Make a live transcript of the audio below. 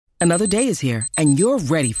Another day is here, and you're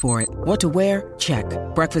ready for it. What to wear? Check.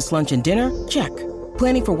 Breakfast, lunch, and dinner? Check.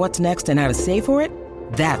 Planning for what's next and how to save for it?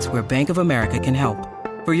 That's where Bank of America can help.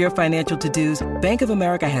 For your financial to-dos, Bank of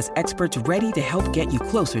America has experts ready to help get you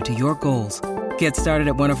closer to your goals. Get started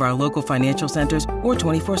at one of our local financial centers or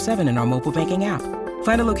 24/7 in our mobile banking app.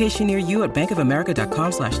 Find a location near you at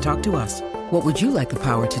bankofamerica.com/talktous. What would you like the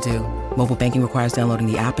power to do? Mobile banking requires downloading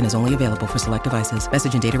the app and is only available for select devices.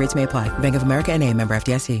 Message and data rates may apply. Bank of America N.A., member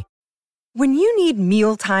FDIC. When you need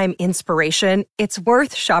mealtime inspiration, it's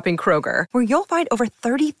worth shopping Kroger, where you'll find over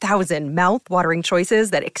 30,000 mouth-watering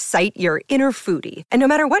choices that excite your inner foodie. And no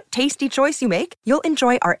matter what tasty choice you make, you'll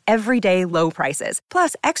enjoy our everyday low prices,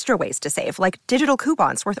 plus extra ways to save, like digital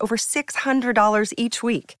coupons worth over $600 each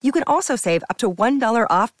week. You can also save up to $1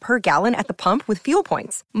 off per gallon at the pump with fuel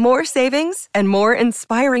points. More savings and more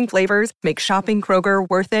inspiring flavors make shopping Kroger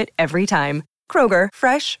worth it every time. Kroger,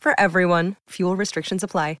 fresh for everyone. Fuel restrictions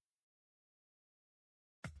apply.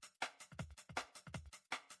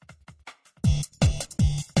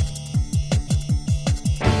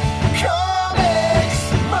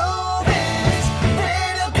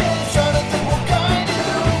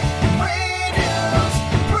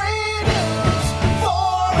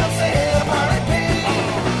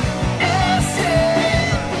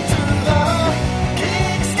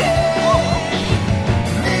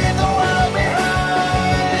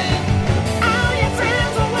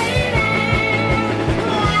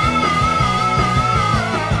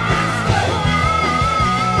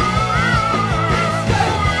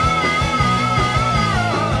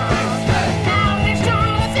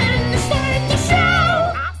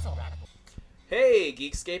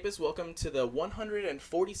 Geekscapists, welcome to the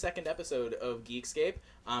 142nd episode of Geekscape.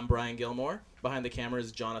 I'm Brian Gilmore. Behind the camera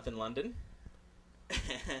is Jonathan London.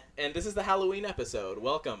 And this is the Halloween episode.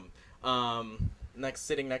 Welcome.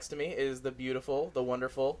 Sitting next to me is the beautiful, the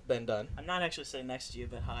wonderful Ben Dunn. I'm not actually sitting next to you,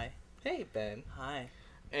 but hi. Hey, Ben. Hi.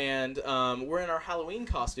 And we're in our Halloween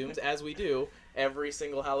costumes, as we do every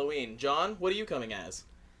single Halloween. John, what are you coming as?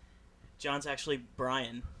 John's actually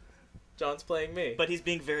Brian. John's playing me. But he's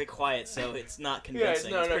being very quiet, so it's not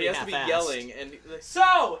convincing. Yeah, he has to be yelling. And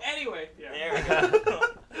so, anyway. Yeah. There we go.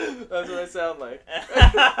 That's what I sound like.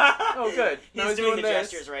 Oh, good. He's doing the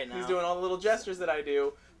gestures right now. He's doing all the little gestures that I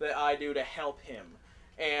do to help him.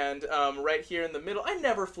 And right here in the middle, I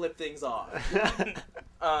never flip things off.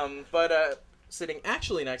 But sitting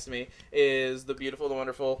actually next to me is the beautiful, the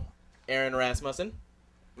wonderful Aaron Rasmussen.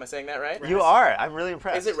 Am I saying that right? You are. I'm really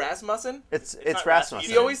impressed. Is it Rasmussen? It's Rasmussen.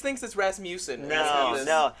 He always thinks it's Rasmussen.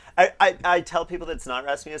 No. I tell people that it's not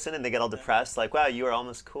Rasmussen, and they get all depressed. Like, wow, you are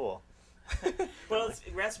almost cool. Well,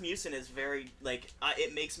 Rasmussen is very, like,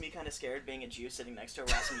 it makes me kind of scared being a Jew sitting next to a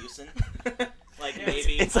Rasmussen. Like,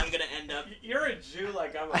 maybe I'm going to end up... You're a Jew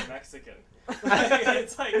like I'm a Mexican.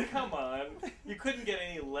 It's like, come on. You couldn't get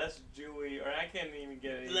any less Jewy, or I can't even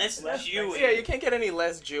get any less Jewy. Mexican. Yeah, you can't get any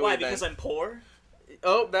less Jewy. Why, because I'm poor?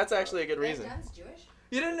 Oh, that's actually a good reason. Ben Dunn's Jewish?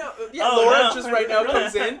 You didn't know? Yeah, Laura just right now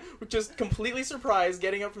comes in, just completely surprised,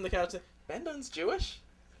 getting up from the couch, saying, Ben Dunn's Jewish?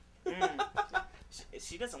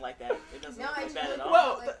 She doesn't like that. It doesn't look like that at all.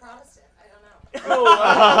 Well, like Protestant. I don't know.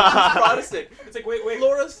 Oh, he's Protestant. It's like, wait,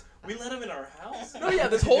 Laura's... We let him in our house? No, yeah,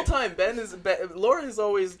 this whole time, Laura has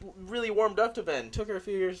always really warmed up to Ben. Took her a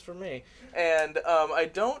few years from me. And I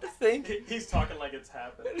don't think... He's talking like it's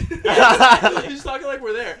happening. He's talking like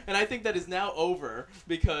we're there. And I think that is now over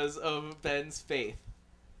because of Ben's faith.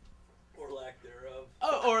 Or lack thereof.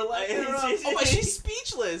 Oh, or lack thereof. Oh, my, she's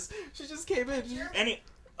speechless. She just came in.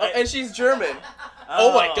 And she's German.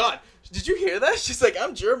 Oh, my God. Did you hear that? She's like,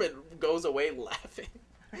 I'm German. Goes away laughing.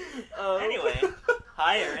 Anyway,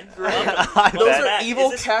 hi, Aaron. Those are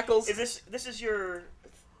evil cackles. This is your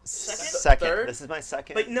second? Third? This is my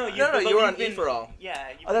second. But no, you were on E for all.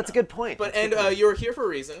 Yeah. Oh, that's a good point. But you're here for a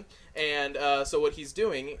reason. And so what he's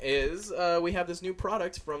doing is we have this new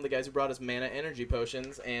product from the guys who brought us Mana Energy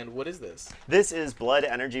Potions. And what is this? This is Blood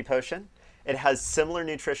Energy Potion. It has similar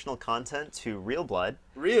nutritional content to real blood.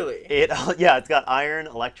 Really? It's got iron,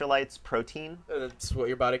 electrolytes, protein. That's what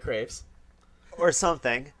your body craves. Or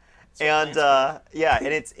something. And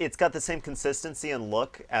it's got the same consistency and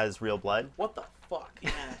look as real blood. What the fuck?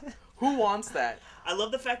 Yeah. Who wants that? I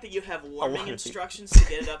love the fact that you have warming instructions to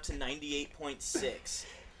get it up to 98.6.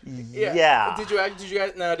 Yeah.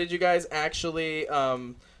 Did you guys actually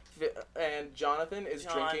and Jonathan is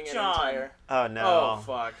drinking an entire... Oh, no. Oh,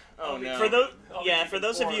 fuck. Oh, no. For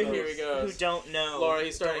those of you who don't know... Laura,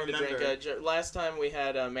 he's starting to drink. Last time we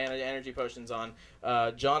had Mana Energy Potions on,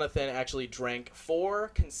 Jonathan actually drank 4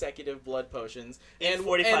 consecutive blood potions. In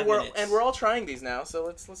 45 minutes. And we're all trying these now, so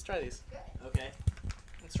let's try these. Okay.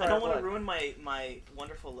 Let's try I don't our want to blood. ruin my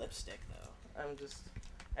wonderful lipstick though. I'm just.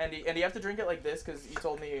 And you have to drink it like this because you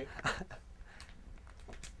told me.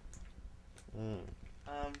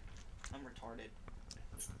 I'm retarded.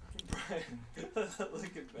 Look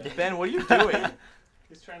at Ben. Ben, what are you doing?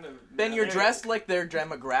 He's trying to. Ben, you're There- dressed like their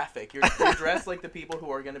demographic. You're dressed like the people who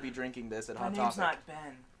are going to be drinking this at My Hot name's Topic. not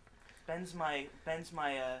Ben. Ben's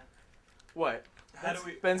my What? How do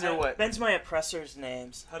we? Ben's your what? Ben's my oppressor's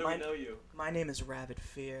names. How do we know you? My name is Rabid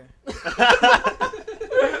Fear.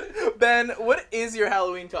 Ben, what is your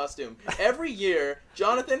Halloween costume? Every year,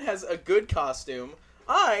 Jonathan has a good costume.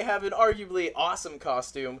 I have an arguably awesome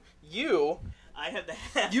costume. I have the.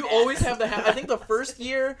 You always have the. I think the first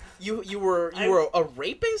year you were a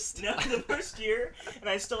rapist. No, the first year, and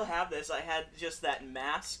I still have this. I had just that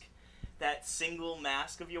mask, that single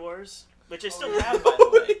mask of yours, which I still have, by the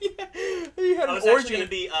way. You had I an was actually orgy. going to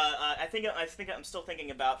be. I think I'm still thinking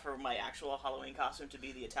about for my actual Halloween costume to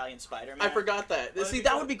be the Italian Spider-Man. I forgot that. See,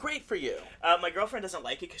 that would be great for you. My girlfriend doesn't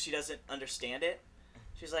like it because she doesn't understand it.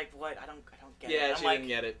 She's like, "What? I don't get it." Yeah, I'm she like, didn't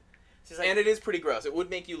get it. She's like, And it is pretty gross. It would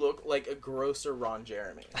make you look like a grosser Ron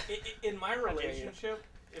Jeremy. In my dare you. relationship,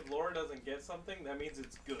 if Laura doesn't get something, that means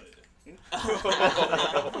it's good.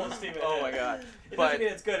 Oh my god. It But doesn't mean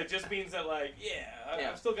it's good. It just means that, like, Yeah.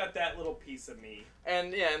 I've still got that little piece of me.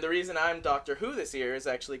 and the reason I'm Doctor Who this year is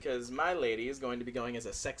actually because my lady is going to be going as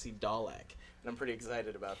a sexy Dalek, and I'm pretty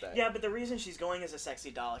excited about that. Yeah, but the reason she's going as a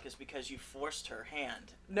sexy Dalek is because you forced her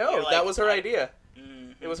hand. No, You're like, that was her idea.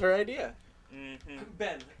 Mhm. It was her idea. Mhm.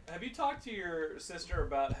 Ben, have you talked to your sister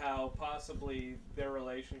about how possibly their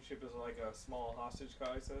relationship is like a small hostage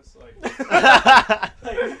crisis? Like,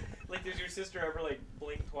 does your sister ever like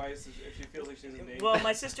blink twice if she feels like she's in danger? Well,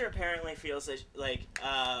 my sister apparently feels that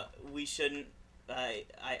we shouldn't. I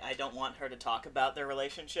don't want her to talk about their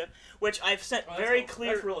relationship, which I've set Oh, very that's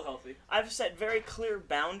clear. That's real healthy. I've set very clear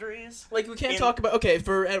boundaries. Like we can't In- talk about. Okay,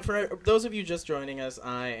 for those of you just joining us,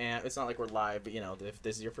 I am. It's not like we're live, but if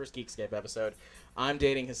this is your first Geekscape episode, I'm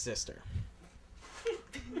dating his sister.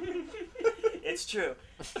 It's true.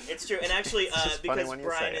 It's true. And actually, just funny because when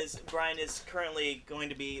you say Brian is currently going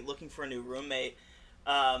to be looking for a new roommate,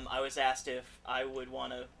 I was asked if I would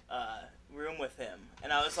want to room with him,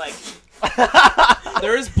 and I was like,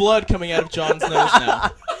 There is blood coming out of John's nose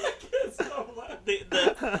now.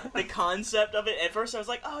 the concept of it. At first, I was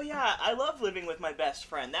like, oh yeah, I love living with my best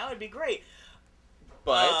friend. That would be great.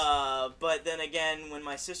 But then again, when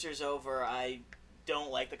my sister's over, I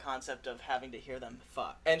don't like the concept of having to hear them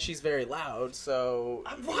fuck. And she's very loud, so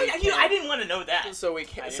Why? I didn't want to know that. So we I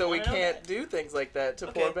can't. didn't So we wanna know can't that. do things like that to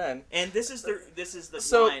Okay. poor Ben. And this is the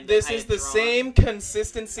So line this that I is had the drawn. same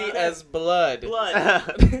consistency Okay. as blood. blood.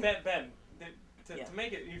 Ben, Yeah. to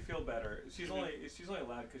make it you feel better, she's only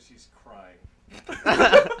loud because she's crying.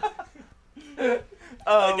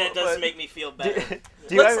 That does but make me feel better.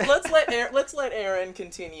 Do you let's let Aaron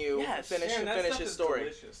continue. Yes. finish Aaron, that finish stuff his is story.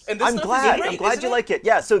 delicious. And this I'm stuff glad. Is great, I'm glad isn't you it? like it.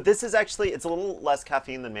 Yeah. So this is actually it's a little less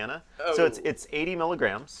caffeine than Mana. So Oh. it's 80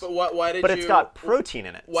 milligrams. But why did But you? it's got protein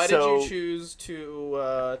in it. Why so, did you choose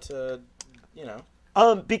to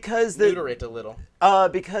Because neuter it a little?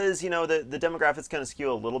 because the demographics kind of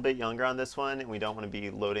skew a little bit younger on this one, and we don't want to be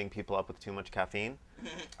loading people up with too much caffeine.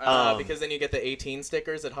 Because then you get the 18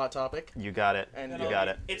 stickers at Hot Topic, You got it. And you got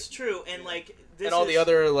it. It's true, and like this and all the is-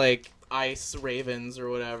 other like ice ravens or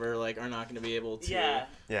whatever are not going to be able to Yeah.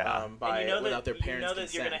 Yeah. buy and you know it without that, their parents' you know that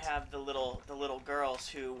consent. you're gonna have the little girls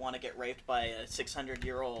who want to get raped by a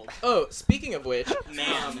 600-year-old Oh, speaking of which,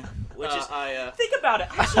 man, which is I think about it.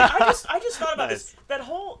 Actually, I just thought about Nice. this. That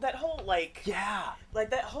whole like Yeah.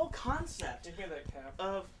 that whole concept Give me that cap.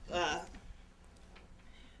 of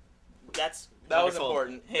that's that was wonderful.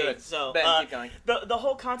 important. Hey, Good. so Ben, keep going. the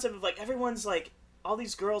whole concept of like everyone's like all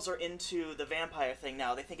these girls are into the vampire thing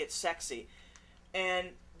now. They think it's sexy, and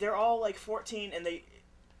they're all like 14, and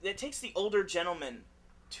it takes the older gentleman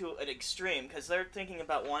to an extreme because they're thinking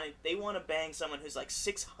about they want to bang someone who's like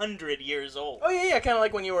 600 years old. Oh yeah, kind of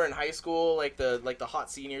like when you were in high school, like the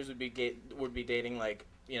hot seniors would be dating like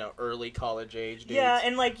early college age dudes. Yeah,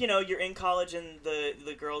 and like you're in college, and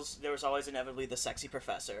the girls, there was always inevitably the sexy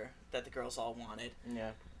professor that the girls all wanted,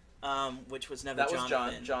 yeah. which was never That was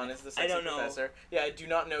Jonathan. John. John is the I sexy don't know. professor. Yeah, I do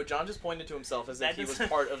not know. John just pointed to himself as That if he was doesn't-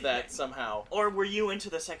 part of that somehow. Or were you into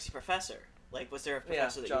the sexy professor? Like, was there a Yeah,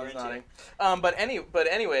 professor that you were John's into? nodding. But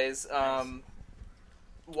anyways,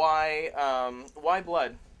 why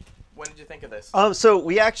blood? When did you think of this? So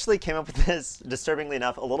we actually came up with this, disturbingly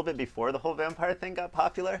enough, a little bit before the whole vampire thing got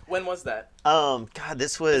popular. When was that? God,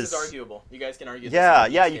 this was. This is arguable. You guys can argue this. Yeah,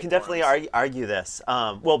 in yeah, Geekscape you can definitely forums. argue this.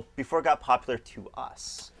 Well, before it got popular to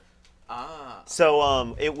us. Ah.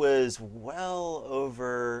 So it was well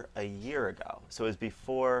over a year ago. So it was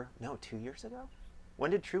 2 years ago?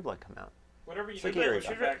 When did True Blood come out? Whatever you like do, a year push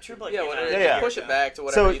ago. it back to- True Blood Yeah, came whatever. out. Yeah, yeah. Push it back to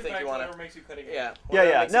whatever So- you Push it think back you to want whatever to. makes you cutting edge. Yeah.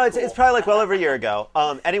 Yeah. No, it's probably like well over a year ago.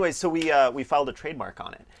 Anyway, so we filed a trademark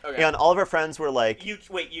on it. Okay. And all of our friends were like, You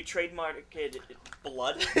trademarked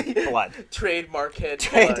blood? blood. Trademark head.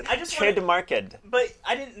 Trade, blood. I just wanna- trademarked. But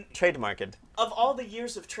I didn't. Trademarked. Of all the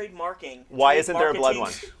years of trademarking, Why isn't there a blood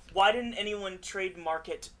marketing, why didn't anyone trademark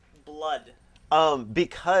it blood?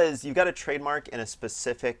 Because you got a trademark in a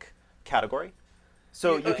specific category.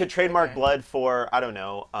 So you could trademark okay. blood for, I don't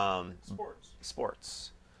know,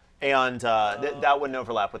 sports. And that wouldn't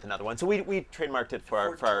overlap with another one. So we trademarked it for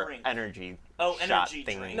our drink. energy Oh, shot energy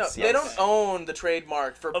things. drinks. No, yes. they don't own the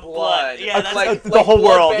trademark for Of blood. blood. Yeah, that's- the whole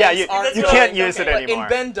blood world. Yeah, banks aren't you going- can't use it Like, anymore. in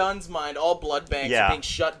Ben Dunn's mind, all blood banks Yeah. are being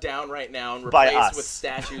shut down right now and By replaced us. with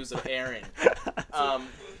statues of Aaron.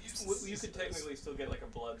 You could technically still get like a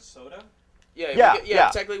blood soda. Yeah.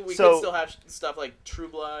 Technically, we So- could still have stuff like True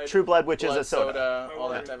Blood. True Blood, which is Blood a soda. all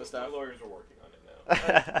that type of stuff. My lawyers are working on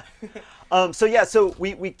it now. So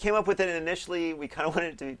we came up with it, and initially we kind of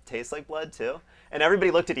wanted it to taste like blood too. And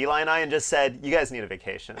everybody looked at Eli and I and just said, "You guys need a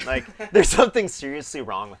vacation. Like, there's something seriously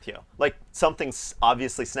wrong with you. Like, something's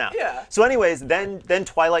obviously snapped." Yeah. So, anyways, then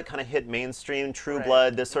Twilight kind of hit mainstream, True Right.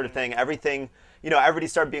 Blood, this sort of thing. Everything, everybody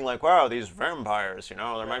started being like, "Wow, these vampires. There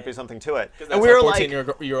might be something to it." 'Cause And that's we how were like,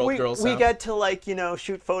 14-year-old girls we sound. get to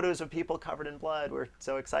shoot photos of people covered in blood. We're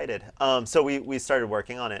so excited. So we started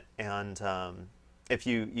working on it, and if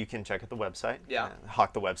you can check out the website. Yeah.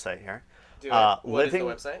 Hawk the website here. Do it. What is the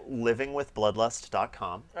website?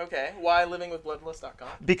 Livingwithbloodlust.com. Okay. Why livingwithbloodlust.com?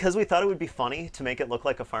 Because we thought it would be funny to make it look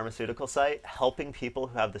like a pharmaceutical site helping people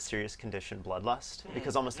who have the serious condition bloodlust,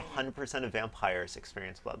 because almost 100% of vampires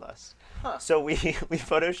experience bloodlust. Huh. So we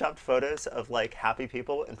photoshopped photos of like happy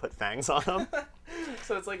people and put fangs on them.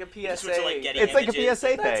 So it's like a Just PSA. went to, like, Getty It's like a Images. PSA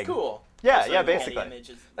thing. That's cool. Yeah, So yeah, Getty basically.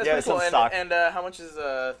 Images. That's Yeah, pretty cool. some stock. And how much is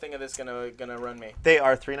a thing of this gonna run me? They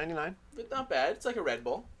are $3.99. But not bad. It's like a Red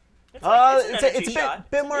Bull. It's like, it's an It's energy a shot.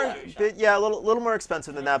 bit more, a little more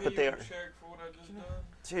expensive than that, but they are. Check for what I just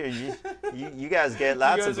done. Dude, you guys get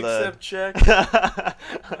lots of blood. check?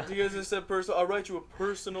 Do you guys accept personal? I'll write you a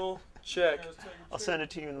personal check. I'll send it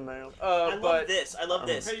to you in the mail. I love But this. I love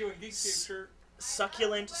this. Pay you a Geekscape shirt.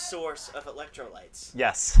 Succulent source of electrolytes.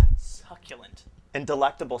 Yes, Succulent. and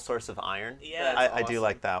delectable source of iron. Yeah. That's I do awesome.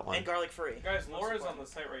 like that one. And garlic free. Guys, Laura's on the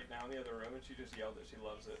site right now in the other room, and she just yelled that she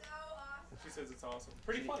loves it. She says it's awesome.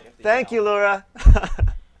 Pretty funny. Thank you, Laura.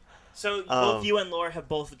 So both you and Laura have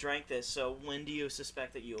both drank this. So when do you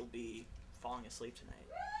suspect that you'll be falling asleep tonight?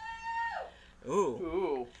 Ooh.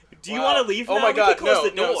 Ooh. Do you Wow. want to leave now? Oh my We God, can close no,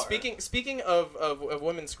 the door. no. Speaking of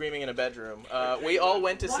women screaming in a bedroom, we all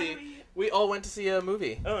went to see a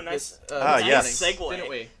movie. Oh, nice. This yes. morning, Segue. didn't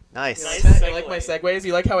we? Nice. Nice. You like my segues?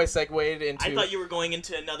 You like how I segued into? I thought you were going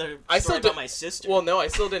into another I story still about my sister. Well, no, I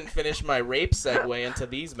still didn't finish my rape segue into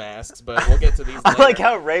these masks, but we'll get to these. I later. like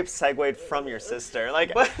how rape segued from your sister.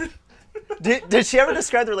 Like, did she ever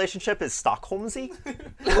describe the relationship as Stockholmsy?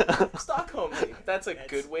 Stockholm. That's a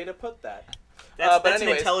good way to put that. that's but an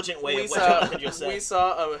anyways, intelligent way we of what saw, Jonathan just said. We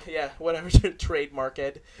saw, whatever, trademark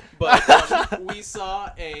it. But we saw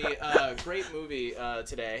a great movie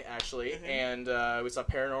today, actually, and we saw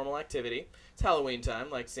Paranormal Activity. It's Halloween time,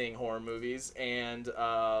 like seeing horror movies, and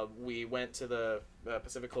we went to the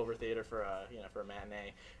Pacific Clover Theater for a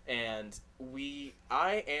matinee, and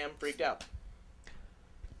I am freaked out.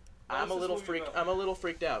 I'm a little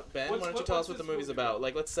freaked out. Ben, why don't you tell us what the movie's about?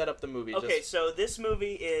 Like, let's set up the movie. Okay, so this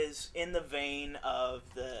movie is in the vein of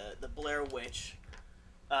the Blair Witch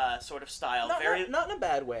sort of style. Not in a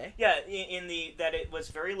bad way. Yeah, in the that it was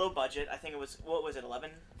very low budget. I think it was, what was it, 11?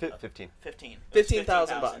 15. 15.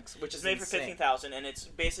 $15,000, which is it's made for insane. $15,000, and it's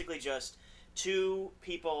basically just two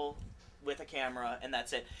people with a camera, and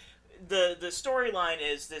that's it. The storyline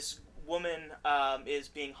is this woman is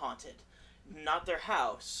being haunted, not their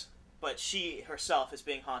house, but she herself is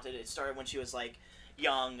being haunted. It started when she was like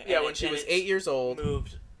young. Yeah, and when she was it's 8 years old.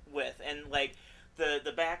 moved with, and like the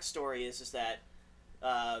backstory is that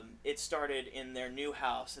it started in their new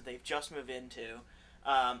house that they've just moved into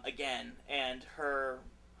again, and her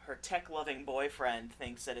tech-loving boyfriend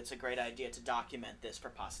thinks that it's a great idea to document this for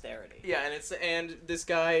posterity. Yeah, and this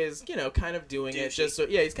guy is kind of doing it Douchey. just so.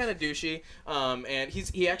 Yeah, he's kind of douchey. And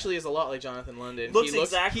he actually is a lot like Jonathan London. Looks he looks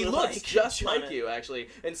exactly he looks like just Jonathan. like you actually.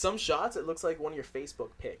 In some shots, it looks like one of your Facebook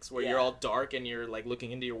pics where Yeah. you're all dark and you're like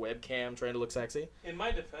looking into your webcam trying to look sexy. In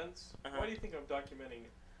my defense, Uh-huh. why do you think I'm documenting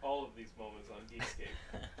all of these moments on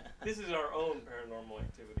Geekscape? This is our own paranormal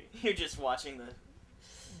activity. You're just watching the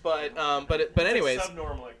But anyways,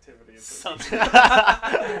 Subnormal activity.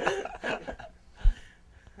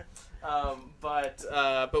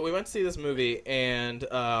 But we went to see this movie, and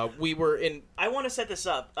we were in. I want to set this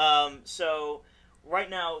up. So right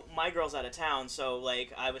now, my girl's out of town, so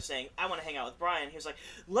like I was saying, I want to hang out with Brian. He was like,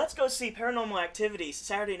 "Let's go see Paranormal Activity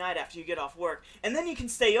Saturday night after you get off work, and then you can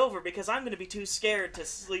stay over because I'm going to be too scared to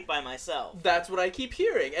sleep by myself." That's what I keep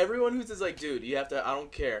hearing. Everyone who says like, "Dude, you have to." I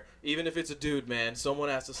don't care. Even if it's a dude, man, someone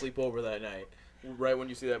has to sleep over that night. Right when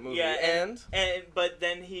you see that movie. Yeah, but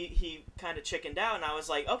then he kind of chickened out, and I was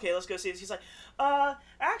like, okay, let's go see this. He's like,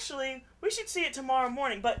 actually, we should see it tomorrow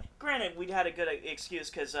morning. But granted, we'd had a good excuse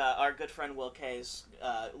because our good friend Will K's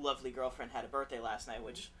lovely girlfriend had a birthday last night,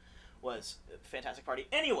 which was a fantastic party.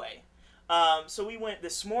 Anyway, so we went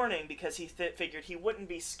this morning because he figured he wouldn't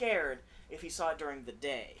be scared if he saw it during the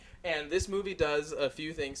day. And this movie does a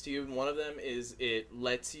few things to you, and one of them is it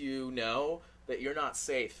lets you know that you're not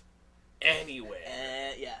safe anywhere.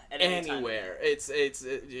 At any anywhere.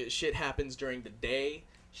 Shit happens during the day.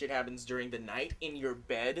 Shit happens during the night in your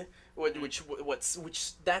bed, which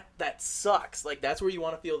that sucks. Like that's where you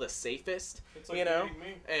want to feel the safest, It's like you know. dating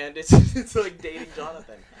me. And it's like dating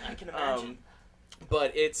Jonathan. I can imagine.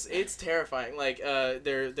 But it's terrifying. Like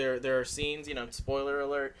there are scenes. You know, spoiler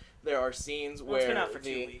alert. There are scenes where it's been out for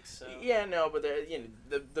 2 weeks. So. Yeah, no, but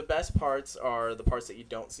the best parts are the parts that you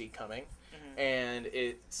don't see coming. And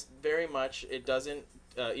it's very much, it doesn't,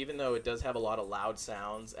 even though it does have a lot of loud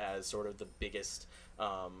sounds as sort of the biggest,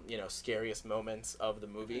 scariest moments of the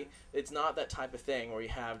movie, it's not that type of thing where you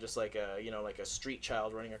have just like a street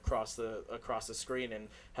child running across the screen and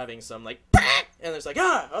having some like, and it's like,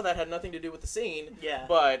 that had nothing to do with the scene. Yeah.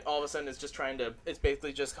 But all of a sudden it's just it's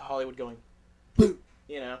basically just Hollywood going, boo,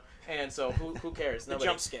 you know? And so who cares? The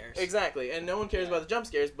jump scares. Exactly, and no one cares about the jump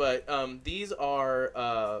scares, but these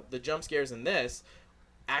are the jump scares in this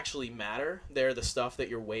actually matter. They're the stuff that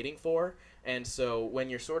you're waiting for, and so when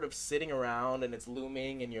you're sort of sitting around and it's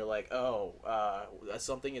looming and you're like,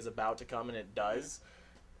 something is about to come, and it does,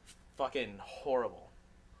 fucking horrible.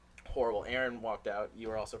 Aaron walked out. You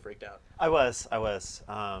were also freaked out. I was.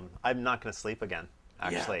 I'm not going to sleep again.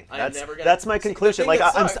 Actually, yeah, that's my conclusion. Like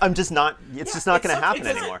I'm just not. It's just not going to happen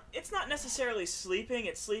anymore. It's not necessarily sleeping.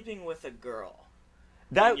 It's sleeping with a girl.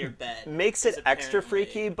 That in your bed makes it extra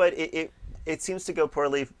freaky, but it seems to go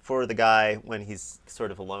poorly for the guy when he's sort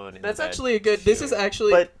of alone. That's actually a good. This is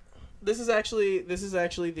actually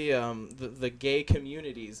the gay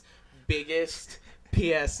community's biggest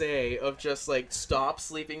PSA of just like stop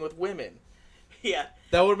sleeping with women. Yeah.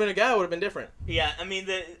 That would have been a guy. Would have been different. Yeah, I mean,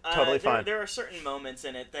 totally fine. There are certain moments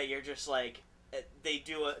in it that you're just like, they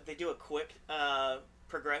do a quick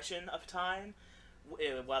progression of time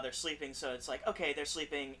while they're sleeping. So it's like, okay, they're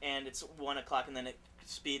sleeping, and it's 1 o'clock, and then it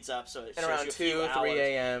speeds up, so it shows around you a few 3 hours,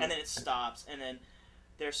 a.m. and then it stops, and then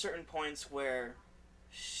there's certain points where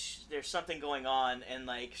there's something going on, and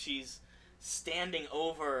like she's standing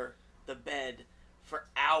over the bed for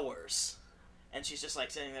hours, and she's just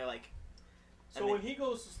like sitting there like. So when he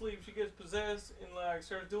goes to sleep, she gets possessed and like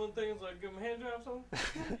starts doing things like give him hand jobs or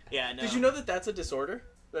something? Yeah, no. Did you know that that's a disorder?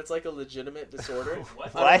 That's like a legitimate disorder.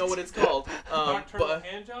 What? I don't know what it's called. Nocturnal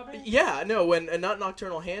hand jobbing? Yeah, no, not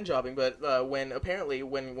nocturnal hand jobbing, but when apparently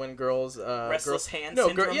when girls restless hand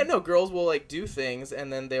syndrome? Girls will like do things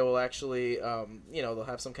and then they will actually they'll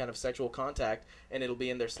have some kind of sexual contact and it'll be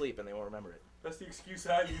in their sleep and they won't remember it. That's the excuse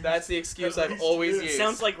I use. That's the excuse I've always used.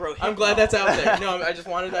 Sounds like Rohit. I'm glad that's out there. No, I just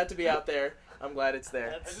wanted that to be out there. I'm glad it's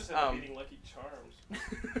there. I just ended up eating Lucky Charms.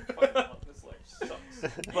 This like sucks.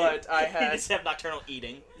 But I You had. just have nocturnal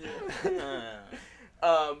eating.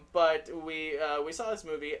 But we saw this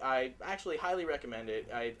movie. I actually highly recommend it.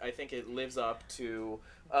 I think it lives up to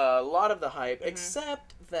a lot of the hype,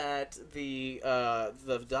 except that the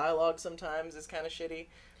dialogue sometimes is kind of shitty.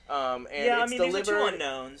 And yeah, it's I mean, delivered, these are two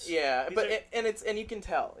unknowns. Yeah, and you can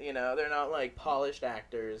tell, they're not like polished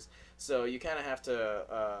actors, so you kind of have to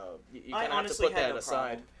you kind of have to put that aside.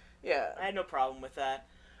 Problem. Yeah, I had no problem with that.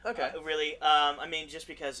 Okay. Really, I mean, just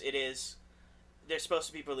because they're supposed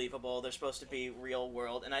to be believable, they're supposed to be real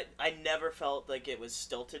world, and I never felt like it was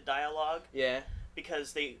stilted dialogue. Yeah.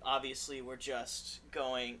 Because they obviously were just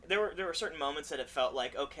going. There were certain moments that it felt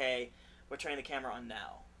like, okay, we're turning the camera on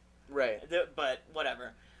now. Right. But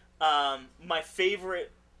whatever. My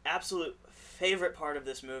absolute favorite part of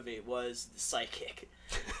this movie was the psychic.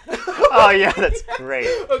 Oh yeah, that's great.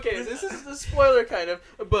 Okay, this is the spoiler kind of,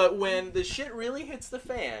 but when the shit really hits the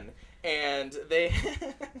fan and they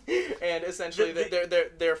and essentially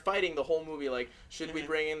they're fighting the whole movie. Like, should we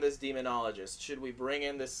bring in this demonologist? Should we bring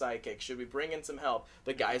in this psychic? Should we bring in some help?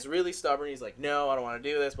 The guy's really stubborn. He's like, no, I don't want to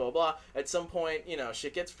do this. Blah blah blah. At some point,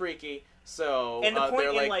 shit gets freaky. So and the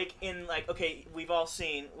point they're in okay, we've all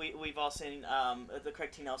seen the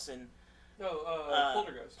Craig T. Nelson.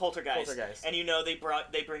 Poltergeist. And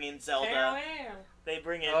they bring in Zelda. They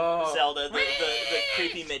bring in Zelda, the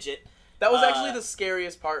creepy midget. That was actually the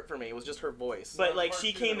scariest part for me. Was just her voice. But like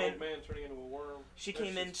she came in. Man turning into a worm. She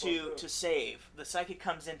came in to save. The psychic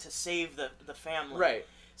comes in to save the family. Right.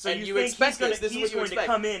 So and you think expect he's going to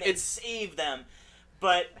come in and save them.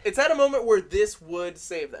 But it's at a moment where this would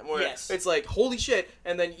save them. Where yes. It's like, holy shit,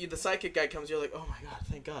 and then the psychic guy comes. You're like, oh my god,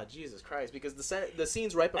 thank God, Jesus Christ, because the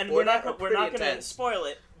scenes right before and we're not going to spoil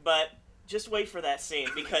it, but just wait for that scene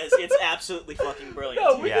because it's absolutely fucking brilliant.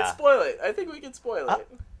 No, we can spoil it. I think we can spoil it.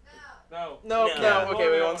 No. Okay,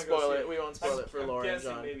 we won't spoil go it. We won't spoil it for Laura and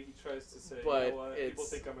John. Maybe he tries to say, but you know what? People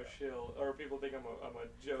think I'm a shill, or people think I'm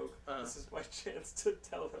a joke. This is my chance to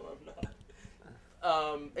tell them I'm not.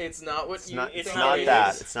 It's not what it's not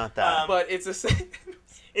that. It's not that. But it's a.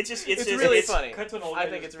 It's really funny. I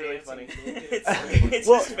think it's really funny. It's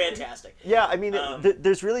just fantastic. Yeah, I mean,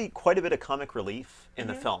 there's really quite a bit of comic relief in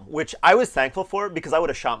the film, which I was thankful for because I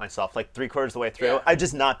would have shot myself like 3/4 of the way through. Yeah. I'd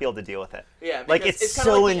just not be able to deal with it. Yeah, like it's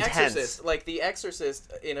kinda so like The intense. Exorcist. Like The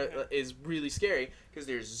Exorcist is really scary because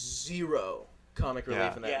there's zero comic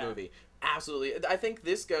relief in that movie. Absolutely, I think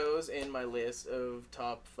this goes in my list of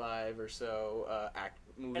top 5 or so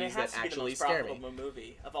movies that actually scare me. And it has to be the most profitable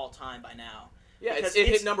movie of all time by now. Yeah, it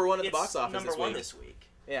hit number 1 at the box office number one this week.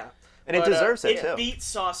 Yeah. And it deserves it, too. It beat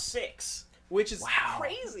Saw 6. Which is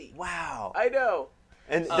crazy. Wow. I know.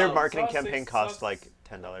 And their marketing Saw campaign 6, cost Saw like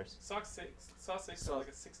 $10. Saw 6 saw like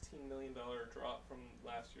a $16 million drop from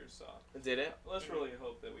last year's Saw. Did it? Let's really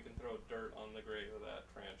hope that we can throw dirt on the grave of that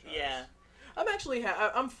franchise. Yeah. I'm actually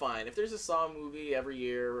I'm fine. If there's a Saw movie every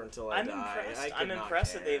year until I die, I'm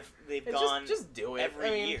impressed that they've gone just do it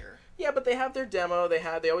every year. Yeah, but they have their demo.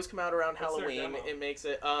 They always come out around What's Halloween. their demo? It makes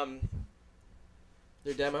it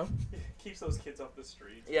their demo. Keeps those kids off the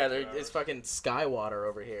streets. Yeah, it's fucking Skywater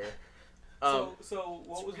over here. So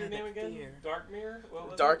what was your name again? Fear. Dark Mirror? What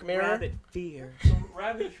was Dark it? Mirror. Rabbit Fear. So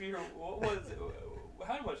Rabbit Fear. What was it?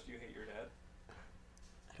 How much do you hate your dad?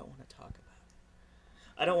 I don't want to talk about it.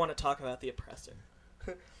 I don't want to talk about the oppressor.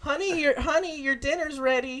 Honey, your dinner's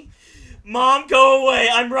ready. Mom, go away!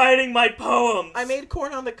 I'm writing my poems. I made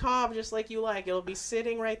corn on the cob just like you like. It'll be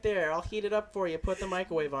sitting right there. I'll heat it up for you. Put the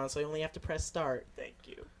microwave on, so you only have to press start. Thank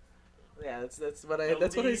you. Yeah, that's what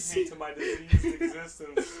I see. To my diseased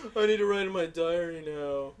existence. I need to write in my diary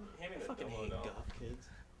now. Hand me that Fucking Domo hate doll. goth kids.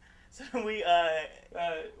 So we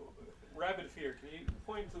Rabbit Fear. Can you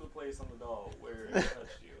point to the place on the doll where it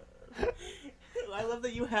touched you? I love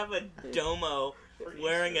that you have a domo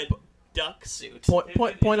wearing a duck suit. Point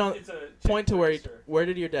to where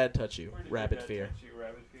did your dad touch you? Where did Rabbit your dad Fear. touch you,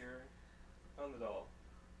 Rabbit Fear? On the doll.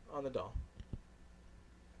 On the doll.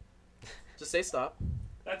 Just say stop.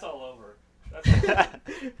 That's all over. That's all over.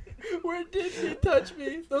 Where did he touch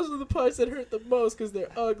me? Those are the parts that hurt the most because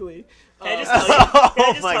they're ugly. Can I just tell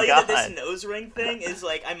you that God. this nose ring thing is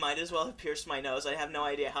like I might as well have pierced my nose. I have no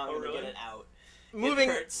idea how I'm going to get it out. Moving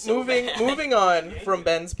bad. on from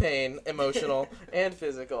Ben's pain, emotional and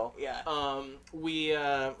physical. Yeah. We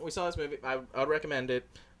saw this movie. I would recommend it.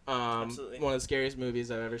 Absolutely. One of the scariest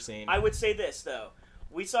movies I've ever seen. I would say this though,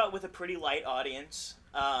 we saw it with a pretty light audience.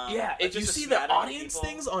 If you just a see the smattering of audience people.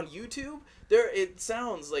 things on YouTube, it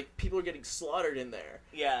sounds like people are getting slaughtered in there.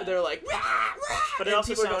 Yeah. They're like, rah, rah, But it and also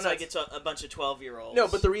people are going sounds like nuts. it's a bunch of 12-year-olds. No,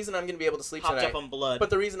 but the reason I'm going to be able to sleep hopped tonight. up on blood. But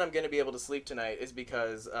the reason I'm going to be able to sleep tonight is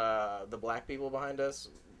because the black people behind us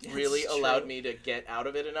That's really true. allowed me to get out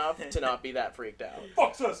of it enough to not be that freaked out.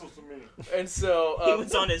 Fuck Cecil to me. And so he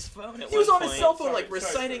was on his phone. he was on his point. cell phone, Sorry, like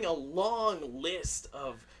reciting a long list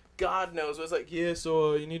of God knows. It was like, yeah,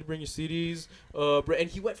 so you need to bring your CDs. And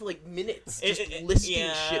he went for like minutes just listing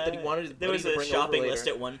shit that he wanted his There buddy was to a bring shopping over list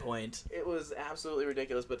later. at one point. It was absolutely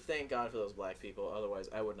ridiculous, but thank God for those black people. Otherwise,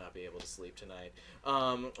 I would not be able to sleep tonight.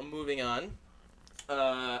 Moving on.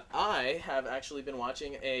 I have actually been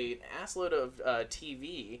watching an assload of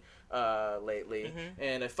TV lately,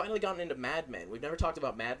 and I've finally gotten into Mad Men. We've never talked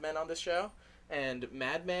about Mad Men on this show, and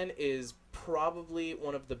Mad Men is probably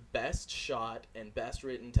one of the best shot and best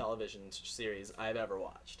written television series I've ever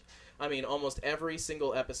watched. I mean, almost every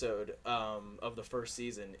single episode of the first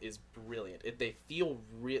season is brilliant. They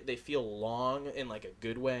feel long in like a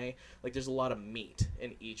good way. Like there's a lot of meat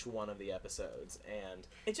in each one of the episodes, and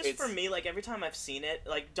For me, like every time I've seen it,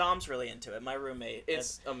 like Dom's really into it. My roommate,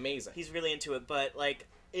 it's amazing. he's really into it. But like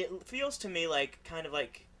it feels to me like kind of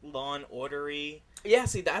like Law and Ordery. Yeah,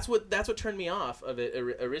 see, that's what turned me off of it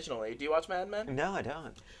originally. Do you watch Mad Men? No, I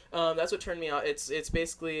don't. That's what turned me off. It's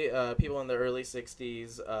basically people in the early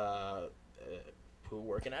 '60s who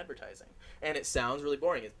work in advertising, and it sounds really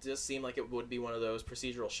boring. It just seemed like it would be one of those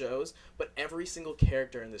procedural shows, but every single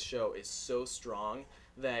character in this show is so strong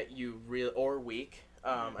that you or weak.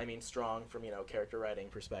 I mean, strong from character writing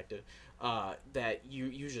perspective. That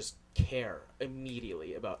you just care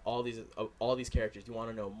immediately about all these characters. You want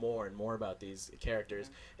to know more and more about these characters.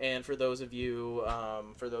 And for those of you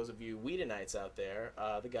Whedonites out there,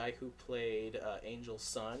 the guy who played Angel's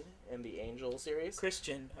son in the Angel series,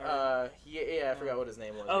 Christian. I forgot what his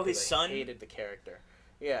name was. Oh, his I son. hated the character.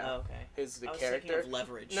 Yeah. Oh, okay. The I was character. thinking of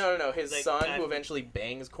Leverage. No. His Like, son who eventually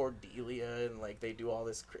bangs Cordelia, and like they do all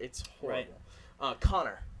this. It's horrible. Right.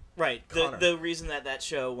 Connor. Right. Connor. The reason that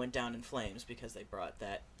show went down in flames because they brought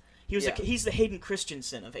that. He's the Hayden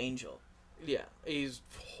Christensen of Angel. Yeah, he's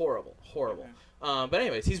horrible. But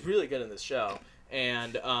anyways, he's really good in this show.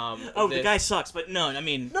 And the guy sucks, but no, I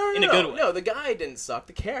mean no, in a good way. No, the guy didn't suck.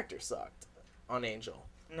 The character sucked on Angel.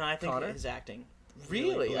 No, I think Connor? his acting.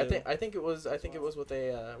 Really? blew. I think it was what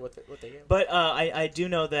they gave. But I do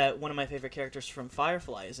know that one of my favorite characters from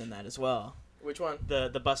Firefly is in that as well. Which one? The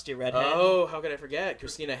busty redhead. Oh, how could I forget?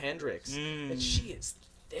 Christina Hendricks. Mm. And she is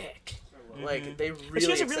thick. Mm-hmm. Like they really But she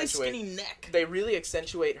has a really accentuate. skinny neck. They really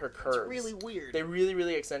accentuate her curves. It's really weird. They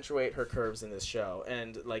really accentuate her curves in this show,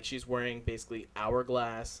 and like she's wearing basically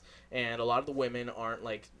hourglass, and a lot of the women aren't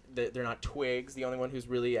like they're not twigs. The only one who's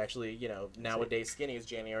really actually nowadays skinny is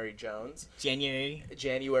January Jones. January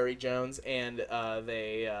Jones, and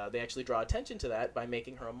they actually draw attention to that by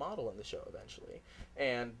making her a model in the show eventually.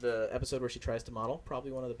 And the episode where she tries to model,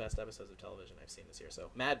 probably one of the best episodes of television I've seen this year. So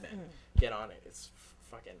Mad Men, get on it. It's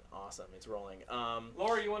fucking awesome. It's rolling.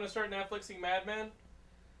 Laura, you want to start Netflixing Mad Men?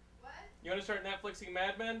 What? You want to start Netflixing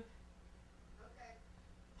Mad Men?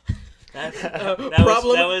 Okay. that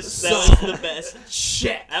was the best.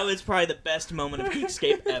 Shit. That was probably the best moment of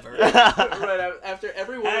Geekscape ever. Right after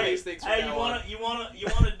every one of these things. Hey, you wanna get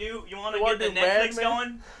the do Mad Netflix Men?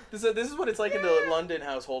 going? This is what it's like in the London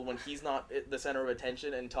household when he's not the center of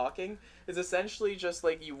attention and talking. It's essentially just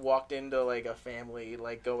like you walked into like a family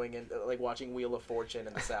like going in like watching Wheel of Fortune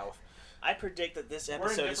in the South. I predict that this in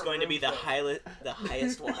episode is different going to be rooms, the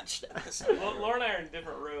highest watched episode. Laura and I are in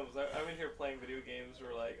different rooms. I'm in here playing video games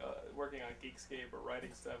or like working on Geekscape or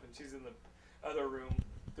writing stuff, and she's in the other room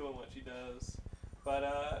doing what she does. But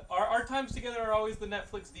our times together are always the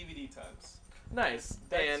Netflix DVD times. Nice.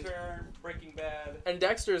 Dexter, Breaking Bad. And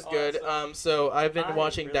Dexter's all good. that stuff. So I've been I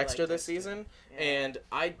watching really like Dexter this Dexter. season, Yeah. and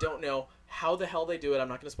I don't know how the hell they do it. I'm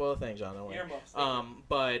not going to spoil a thing, John. Don't worry. Earmuffs.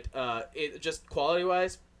 But it just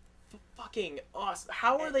quality-wise, fucking awesome.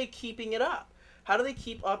 How are they keeping it up? How do they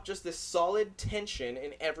keep up just this solid tension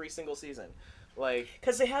in every single season? Like,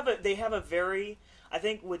 Because they have a very, I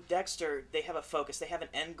think with Dexter they have a focus. They have an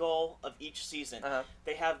end goal of each season.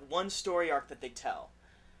 They have one story arc that they tell,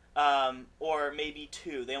 or maybe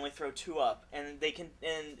two. They only throw two up, and they can.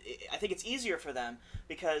 And I think it's easier for them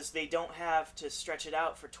because they don't have to stretch it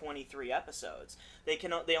out for 23 episodes. They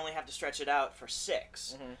only have to stretch it out for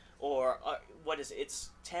 6, or what is it? It's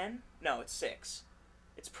 10? No, it's 6.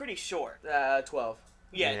 It's pretty short. 12.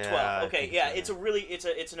 Yeah, Yeah, 12. I Okay, think yeah, so.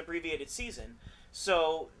 it's an abbreviated season,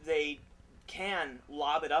 so they can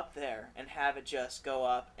lob it up there and have it just go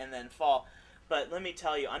up and then fall. But let me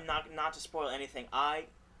tell you, I'm not to spoil anything. I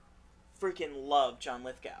freaking love John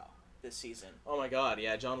Lithgow this season. Oh my god,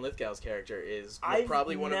 yeah, John Lithgow's character is I've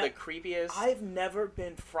probably one of ne- the creepiest. I've never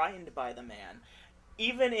been frightened by the man,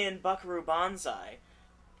 even in Buckaroo Banzai.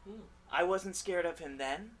 I wasn't scared of him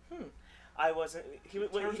then. I wasn't. In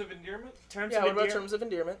terms of endearment? Terms Yeah, of what about endearment? terms of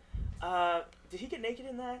endearment? Did he get naked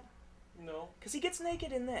in that? No. Because he gets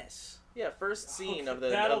naked in this. Yeah, first scene of the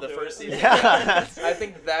That'll do first it. season. Yeah. I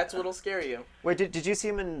think that's what'll scare you. Wait, did you see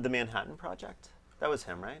him in the Manhattan Project? That was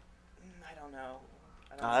him, right? I don't know.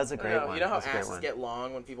 Oh, that's a great one. You know how That's a great asses one. get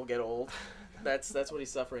long when people get old? That's what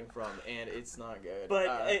he's suffering from, and it's not good.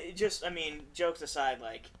 But jokes aside,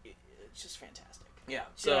 it's just fantastic. yeah,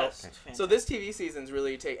 Just so fantastic. this TV season's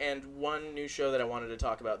really and one new show that I wanted to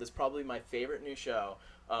talk about. This is probably my favorite new show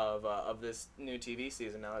of this new TV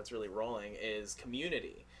season. Now that's really rolling is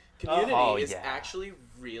Community. Community Oh, is yeah. actually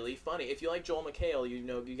really funny. If you like Joel McHale,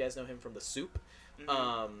 you guys know him from The Soup.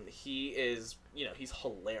 He is, he's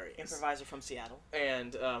hilarious. Improviser from Seattle.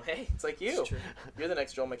 And hey, it's like you. It's true. You're the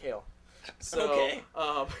next Joel McHale. So, Okay.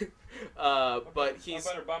 but he's.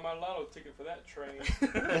 I better buy my lotto ticket for that train.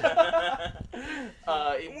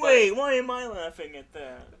 But Wait, why am I laughing at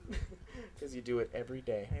that? Because you do it every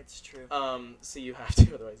day. It's true. So you have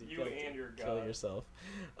to, otherwise You kill, and your kill God. yourself.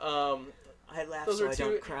 I laugh Those so are I two.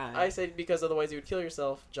 don't cry. I said because otherwise you would kill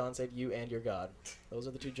yourself. John said you and your God. Those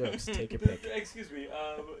are the two jokes. Take your pick. Excuse me,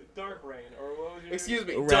 Dark Rain, or what was your Excuse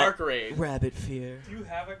me, Ra- Dark Rain. Rabbit fear. Do you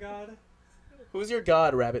have a god? Who's your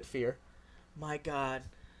God, Rabbit Fear? My God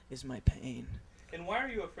is my pain. And why are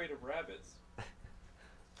you afraid of rabbits?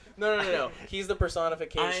 No. He's the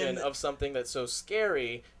personification I'm- of something that's so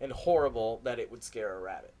scary and horrible that it would scare a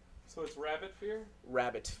rabbit. So it's rabbit fear?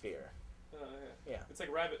 Rabbit Fear. Oh, yeah. Yeah. It's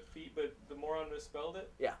like rabbit feet, but the moron misspelled it?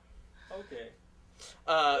 Yeah. Okay.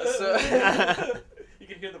 So. You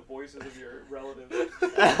can hear the voices of your relatives.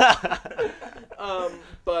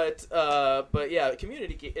 But yeah,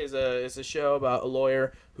 Community is a show about a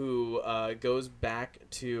lawyer who goes back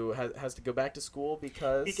to has to go back to school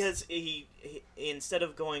because he instead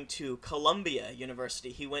of going to Columbia University,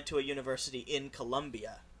 he went to a university in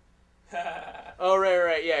Columbia. Oh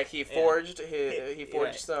right, yeah. He forged he forged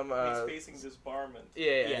right. some. He's facing disbarment.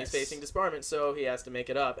 Yeah, Yes. he's facing disbarment, so he has to make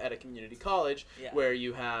it up at a community college Yeah. where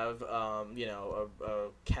you have, a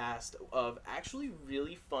cast of actually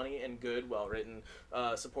really funny and good, well-written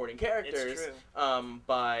supporting characters. It's true.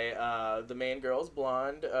 By the main girl's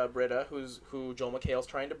blonde, Britta, who Joel McHale's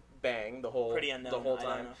trying to bang the whole Pretty unknown, the whole I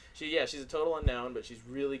don't time. know. She's a total unknown, but she's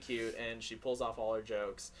really cute and she pulls off all her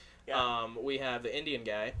jokes. Yeah. We have the Indian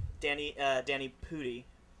guy. Danny Pudi.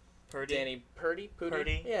 Purdy? Danny Purdy?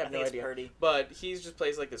 Purdy? Yeah, I have I no think it's idea. Purdy. But he's just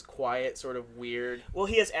plays like this quiet, sort of weird. Well,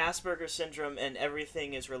 he has Asperger's syndrome, and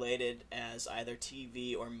everything is related as either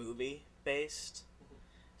TV or movie based.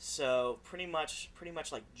 So pretty much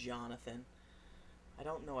like Jonathan. I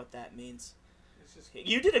don't know what that means. It's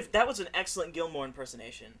just That was an excellent Gilmore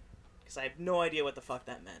impersonation, because I have no idea what the fuck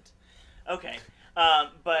that meant. Okay,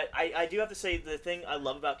 but I do have to say the thing I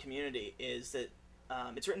love about Community is that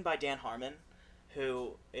it's written by Dan Harmon,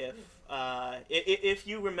 who, if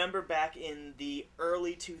you remember back in the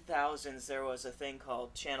early 2000s, there was a thing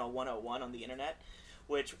called Channel 101 on the internet,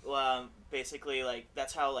 which basically, like,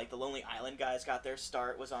 that's how, like, the Lonely Island guys got their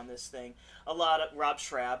start, was on this thing. Rob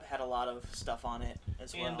Schrab had a lot of stuff on it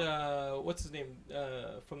as well. And what's his name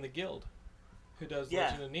from the Guild, who does Yeah.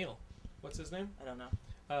 Legend of Neil? What's his name? I don't know.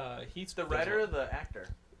 He's The writer or the actor?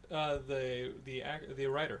 the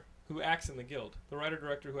writer who acts in the Guild, the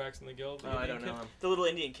writer-director who acts in the Guild. Oh, I don't know him. The little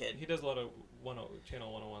Indian kid. He does a lot of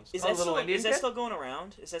Channel 101 stuff. Is Oh, that, Little still, Indian is that kid? still going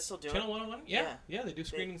around? Is that still doing? Channel 101? Yeah, Yeah. they do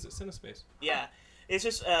screenings at Cinespace. Yeah, it's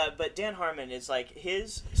just. But Dan Harmon is like,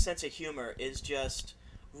 his sense of humor is just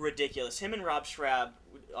ridiculous. Him and Rob Schrab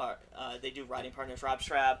are they do writing partners. Rob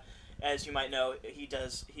Schrab, as you might know,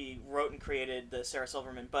 he wrote and created the Sarah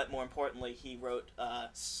Silverman, but more importantly, he wrote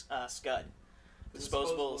Scud,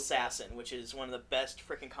 Disposable Assassin, which is one of the best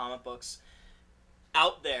freaking comic books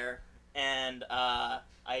out there, and I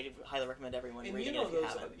highly recommend everyone And reading you know it if you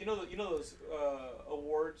those, haven't. those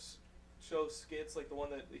awards show skits like the one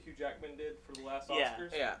that Hugh Jackman did for the last Yeah.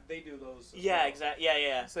 Oscars. Yeah. They do those. as Yeah, well. exactly.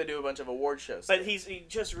 Yeah. So they do a bunch of award shows. But he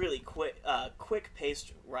just really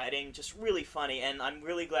quick-paced writing, just really funny, and I'm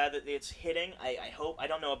really glad that it's hitting. I hope. I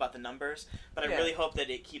don't know about the numbers, but I Yeah. really hope that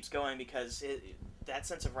it keeps going, because that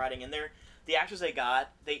sense of writing, and the actors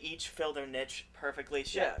they each fill their niche perfectly.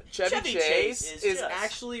 Yeah, Chevy Chase is just-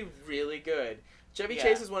 actually really good. Chevy Yeah.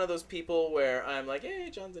 Chase is one of those people where I'm like, hey,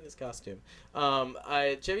 John's in his costume.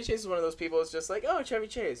 Chevy Chase is one of those people that's just like, oh, Chevy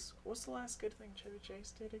Chase. What's the last good thing Chevy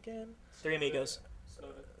Chase did again? Three Amigos.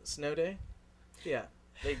 Snow Day? Yeah,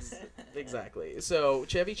 exactly. So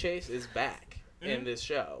Chevy Chase is back in this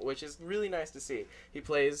show, which is really nice to see. He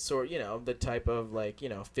plays the type of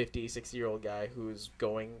 50, 60-year-old guy who's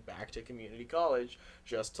going back to community college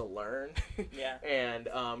just to learn. Yeah. And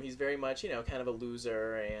he's very much, kind of a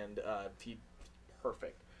loser, and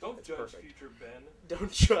perfect. Don't judge perfect. future Ben.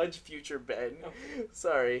 Don't judge future Ben.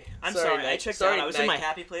 Sorry. I'm sorry. I Night- checked sorry, out. I was in my Night-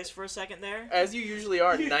 happy place for a second there. As you usually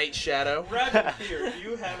are, Night Shadow. Rabbit Fear. Do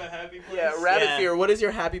you have a happy place? Yeah, Rabbit Yeah. Fear. What does your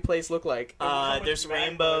happy place look like? How much There's magma-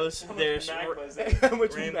 rainbows. how much There's magma is it? How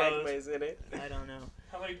much Rainbows. magma is in it? I don't know.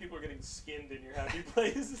 How many people are getting skinned in your happy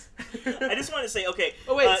place? I just want to say, okay.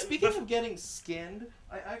 Oh wait, speaking of getting skinned,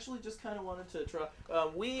 I actually just kind of wanted to try.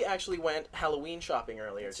 We actually went Halloween shopping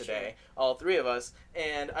earlier That's today, true. all three of us,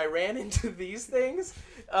 and I ran into these things.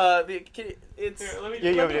 It's. Here, let me,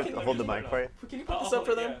 You let want me to let hold the just mic put for it you? up. Can you put this I'll up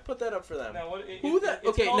for hold it, them? yeah. Put that up for them. Now, Who the? It's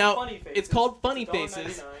Okay, called now Funny Faces. it's called Funny It's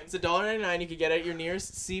Faces. $1.99. It's $1.99. You can get it at your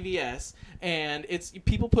nearest CVS, and it's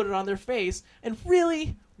people put it on their face, and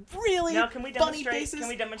really Now, can we funny demonstrate? faces. Can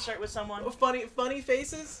we demonstrate with someone Funny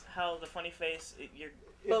faces. how the funny face?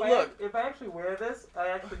 But look. if I actually wear this, I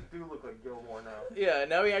actually do look like Gilmore now. Yeah,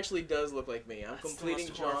 now he actually does look like me. I'm That's the completing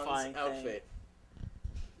most John's horrifying thing. outfit.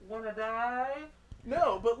 Wanna die?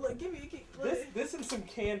 No, but look, give me. This and some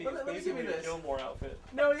candy is Let me give basically you a this. Gilmore outfit.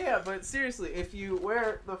 No, yeah, but seriously, if you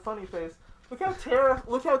wear the funny face, look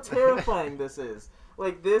how terrifying this is.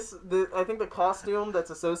 Like I think the costume that's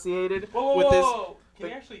associated Whoa, with this. whoa. Can the-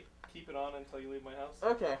 you actually keep it on until you leave my house?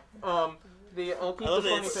 Okay. I'll keep I the love that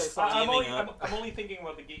funny it's- face on. I'm Teaming up. only thinking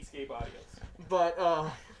about the Geekscape audience. But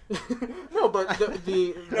no, but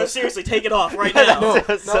the No, seriously, take it off right now. no,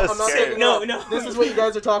 That's no, so I'm not scary. taking it No, off. no. This is what you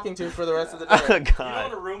guys are talking to for the rest of the Oh day. You don't God.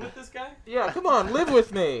 want to room with this guy? Yeah, come on, live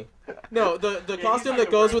with me. No, the he's costume not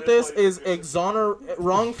that gonna goes wear with this this like is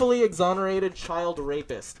wrongfully exonerated child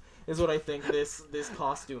rapist. Is what I think this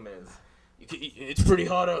costume is. It's pretty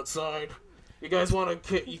hot outside. You guys want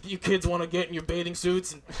to you kids want to get in your bathing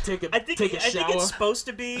suits and take a I think shower? it's supposed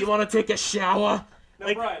to be. You want to take a shower? No,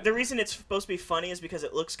 Like Brian. the reason it's supposed to be funny is because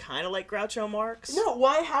it looks kind of like Groucho Marx. No,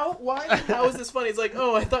 why? How is this funny? It's like,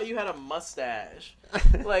 oh, I thought you had a mustache.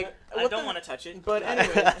 Like, I what don't the- want to touch it. But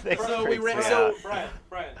anyway, That so we freaks ran. me So out.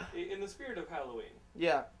 Brian, in the spirit of Halloween,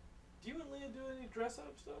 yeah. do you and Leah do any dress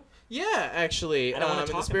up stuff? Yeah, actually, I don't wanna in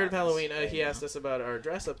the talk spirit of about this Halloween, right he now. asked us about our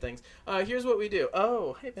dress-up things. Here's what we do.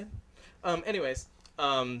 Oh, hey, Ben. Anyways,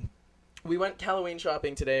 we went Halloween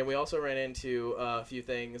shopping today, and we also ran into a few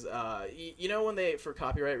things. You know when for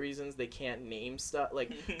copyright reasons, they can't name stuff,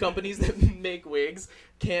 like, companies that make wigs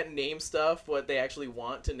can't name stuff what they actually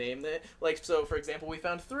want to name it. Like, so, for example, we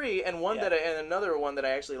found 3, and one Yeah. and another one that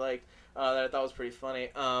I actually liked, that I thought was pretty funny.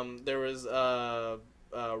 There was a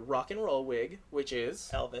rock and roll wig, which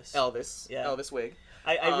is Elvis. Yeah. Elvis wig.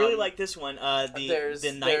 I really Um, like this one. There's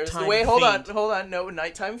The nighttime. wait, hold fiend. on. No,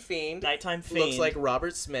 nighttime fiend. Nighttime fiend. Looks like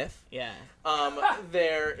Robert Smith. Yeah.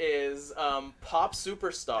 There is pop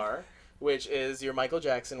superstar, which is your Michael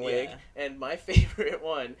Jackson wig, Yeah. and my favorite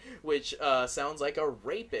one, which sounds like a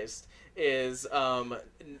rapist, is and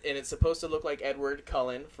it's supposed to look like Edward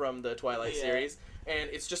Cullen from the Twilight Yeah. series.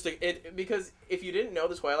 And it's just because if you didn't know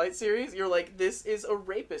the Twilight series, you're like, this is a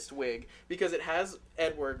rapist wig because it has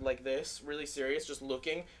Edward like this, really serious, just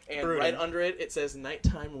looking, and Brooding. right under it it says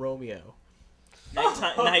Nighttime Romeo.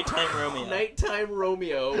 Nighttime Romeo. Nighttime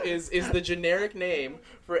Romeo is the generic name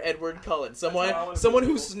for Edward Cullen. how I Someone wanna someone be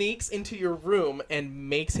who labeled. sneaks into your room and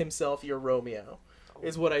makes himself your Romeo.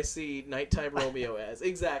 Is what I see Nighttime Romeo as.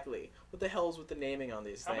 Exactly. What the hell's with the naming on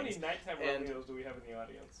these How things? many nighttime And- Romeos do we have in the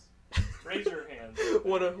audience? Raise your hand.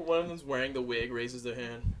 One of them's wearing the wig, raises their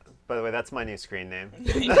hand. By the way, that's my new screen name.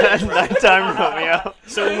 Nighttime Romeo.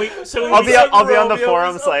 So when I'll we be see- I'll be on the Romeo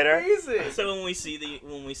forums is later. amazing. So when we see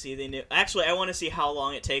the new, actually, I want to see how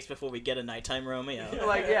long it takes before we get a Nighttime Romeo.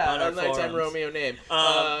 Like, yeah, on our a Nighttime forums. Romeo name.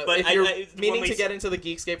 But if you're when meaning we to s- get into the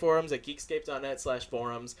Geekscape forums at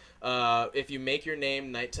geekscape.net/forums, if you make your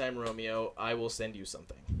name Nighttime Romeo, I will send you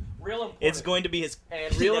something. Real important. It's going to be his.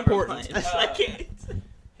 And real Never important. mind. I can't.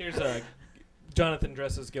 Here's Jonathan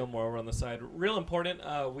dresses Gilmore over on the side. Real important.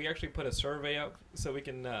 We actually put a survey up so we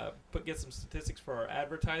can get some statistics for our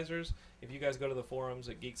advertisers. If you guys go to the forums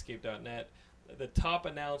at geekscape.net, the top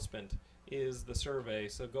announcement is the survey.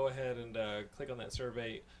 So go ahead and click on that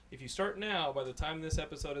survey. If you start now, by the time this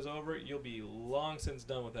episode is over, you'll be long since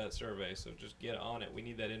done with that survey. So just get on it. We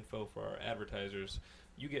need that info for our advertisers.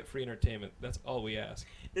 You get free entertainment. That's all we ask.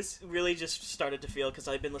 This really just started to feel because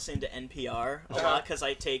I've been listening to NPR a lot because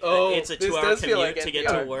I take Oh, it's a this 2-hour does feel commute like to get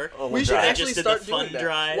NPR. to work. Oh, We should drive. actually Just did the start doing fund that.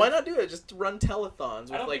 drive. Why not do it? Just run telethons I with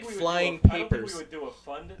don't like think we would flying do a- I don't papers. think we would do a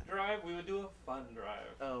fund drive. We would do a fun drive.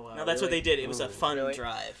 Oh wow! No, that's what really? they did. It was a fun Really?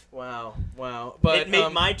 drive. Wow, wow. But It made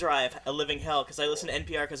my drive a living hell because I listen to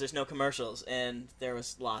NPR because there's no commercials and there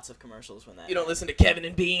was lots of commercials when that. you don't listen to Kevin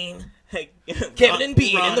and Bean. Kevin and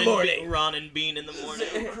Bean in the morning. Ron and Bean in the morning.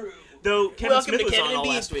 Though Kevin Welcome Smith to was Kevin on and all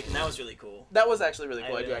Bean. last week and that was really cool. That was actually really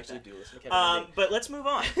cool. I really do like actually that. do listen to Kevin and Bean. But let's move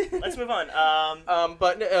on. Let's move on.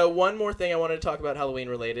 But one more thing I wanted to talk about Halloween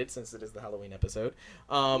related, since it is the Halloween episode.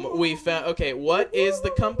 We found what is the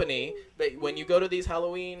company that when you go to these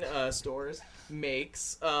Halloween stores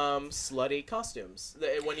makes slutty costumes?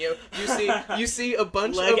 When you see a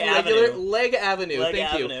bunch Leg of regular Avenue. Leg Avenue. Leg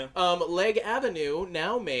Thank Avenue. you. Leg Avenue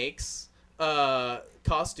now makes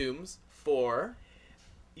costumes for.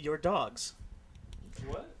 Your dogs.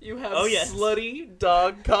 What? You have Oh, yes. slutty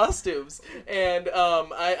dog costumes, and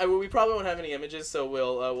we probably won't have any images, so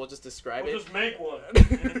we'll just describe We'll it. just make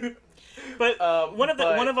one. But one of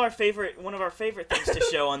but- our favorite things to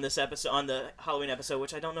show on this episode, on the Halloween episode,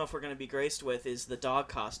 which I don't know if we're going to be graced with, is the dog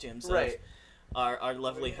costumes. Right. our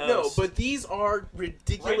lovely No, host. but these are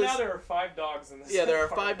ridiculous. Right now there are 5 dogs in this. Yeah, there are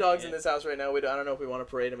 5 apartment. dogs in this house right now. I don't know if we want to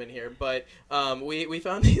parade them in here, but we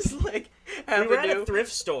found these like we were at Avenue a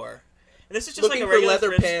thrift store. And this is just looking like a for regular leather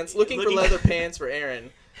thrift, pants, looking for leather pants for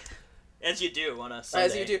Aaron. As you do on a Sunday.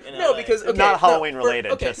 As you do. in No, LA. because okay, Not Halloween no,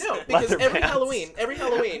 related, Okay, just no, because leather every pants.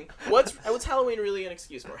 Halloween, what's Halloween really an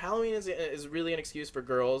excuse for? Halloween is really an excuse for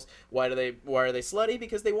girls. Why are they slutty?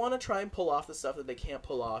 Because they want to try and pull off the stuff that they can't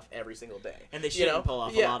pull off every single day. And they shouldn't pull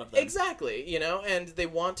off a lot of them. Exactly, and they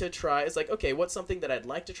want to try. It's like, okay, what's something that I'd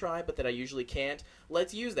like to try but that I usually can't?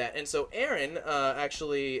 Let's use that. And so Aaron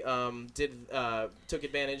actually took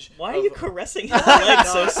advantage. Why are of, you caressing his leg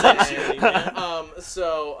so sexually, man?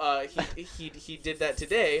 So he did that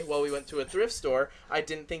today while we went to a thrift store. I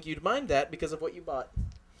didn't think you'd mind that because of what you bought.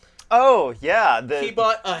 Oh yeah, He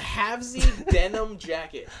bought a Havsy denim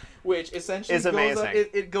jacket, which essentially Is goes amazing. up,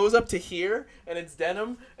 it goes up to here, and it's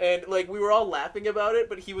denim, and like we were all laughing about it,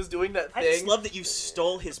 but he was doing that I thing. just love that you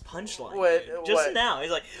stole his punchline. What- dude. Just what? now.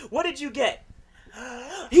 He's like, what did you get?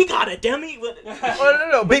 He got a demi. What? Oh,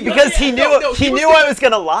 no, but because he knew he knew I was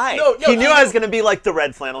gonna lie. No, he knew I I was gonna be like the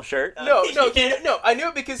red flannel shirt. No, I knew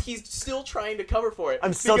it because he's still trying to cover for it.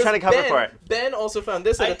 I'm still Because trying to cover for it. Ben also found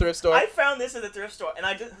this at a thrift store. I found this at the thrift store, and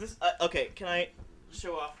I just this. Okay, can I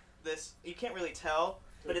show off this? You can't really tell,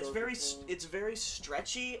 but it's very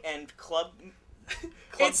stretchy and club.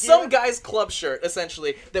 It's gear. some guy's club shirt,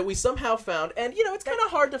 essentially, that we somehow found, and it's kind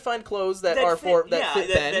of hard to find clothes that are fit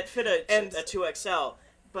Ben. that fit a And- 2XL.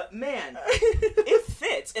 But man, it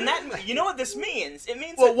fits, and that you know what this means? It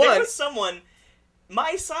means Well, that there one- was someone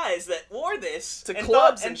my size that wore this To and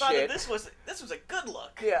clubs thought, and thought shit. that this was a good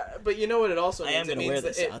look. Yeah, but you know what it also I means? am It gonna means wear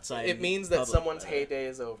that this outside it in means that public, someone's but- heyday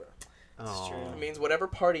is over. Oh. true. It means whatever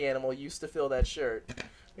party animal used to fill that shirt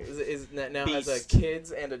is now has Beast.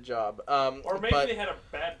 kids and a job. Or maybe but, they had a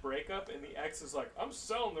bad breakup and the ex is like, I'm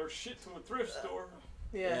selling their shit to a thrift store.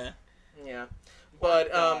 yeah.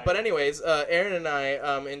 But anyways, Aaron and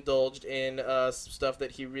I indulged in stuff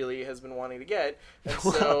that he really has been wanting to get. And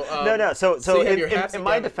so, no. So you have your Havsy in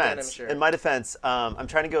my denim shirt. defense, I'm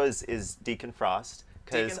trying to go as Deacon Frost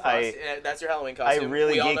because Deacon Frost, that's your Halloween costume.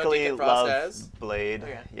 really we all know geekily Deacon Frost love as. Blade.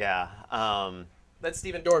 Okay. Yeah. That's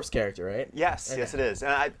Stephen Dorff's character, right? Yes, Okay. yes, it is.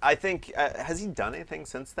 And I think has he done anything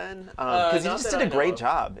since then? Because he not just that did a I know great of.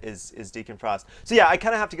 job. Is Deacon Frost? So yeah, I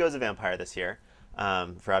kind of have to go as a vampire this year,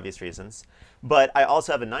 for obvious reasons. But I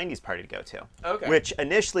also have a '90s party to go to, Okay. which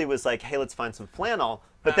initially was like, hey, let's find some flannel.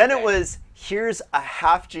 But then it Okay. was, here's a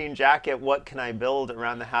half jean jacket. What can I build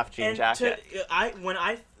around the half jean And jacket?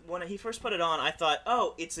 when he first put it on, I thought,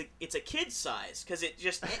 oh, it's a kid's size because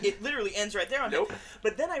it literally ends right there on Nope. it.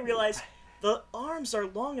 But then I realized the arms are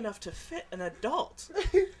long enough to fit an adult.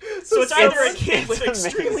 So it's either a kid with it's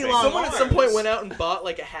extremely amazing. long Someone arms. at some point went out and bought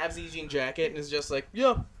like a Havsy jean jacket and is just like,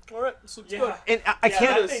 yeah, all right, this looks good. Yeah. And I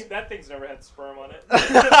can't. That thing's never had sperm on it.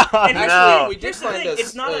 And Actually, No. we did here's the find thing, a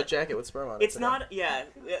it's not a- jacket with sperm on it. It's today. not,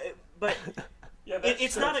 but Yeah, that It's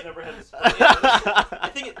shirt's not a- never had the sperm. I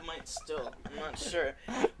think it might still. I'm not sure.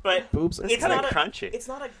 But Boobs. It's it's kinda not crunchy. It's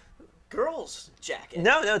not a girl's jacket.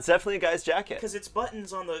 No, it's definitely a guy's jacket. Because it's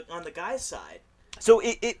buttons on the guy's side. So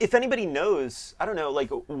if anybody knows, I don't know, like,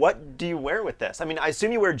 what do you wear with this? I mean, I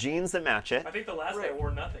assume you wear jeans that match it. I think the last guy Right.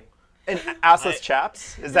 wore nothing. And assless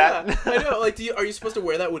chaps? Is that? Yeah, I know. Like, are you supposed to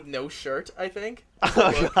wear that with no shirt? I think.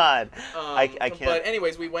 Oh God, I can't. But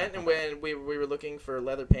anyways, we went and when we were looking for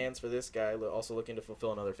leather pants for this guy, also looking to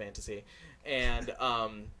fulfill another fantasy, and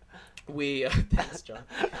we thanks John,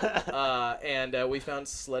 and we found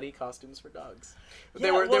slutty costumes for dogs. They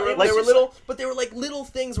Yeah, were well, it they was were just little, but they were like little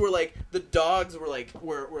things where like the dogs were like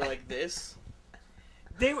this.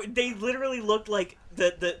 They literally looked like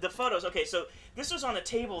the photos. Okay, so this was on a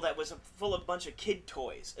table that was full of a bunch of kid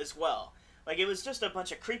toys as well. Like it was just a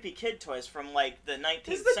bunch of creepy kid toys from like the 19th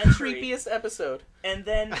This is the century. creepiest episode. And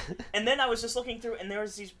then I was just looking through, and there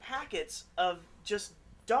was these packets of just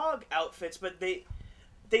dog outfits, but they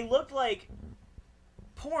looked like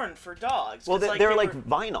porn for dogs. Well, 'cause, they were were- like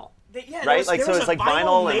vinyl. yeah, right? Like, there so was it's a like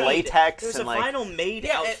vinyl and made- latex There was and, a like- vinyl made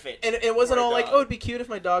Yeah, outfit. and it wasn't for a all like, dog. oh, it'd be cute if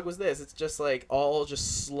my dog was this. It's just like all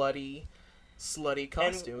just slutty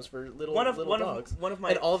costumes for little dogs. One of my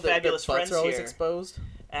and all their fabulous butts friends are always here exposed.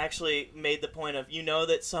 actually made the point of,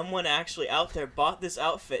 that someone actually out there bought this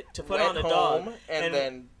outfit to put Went on a dog home and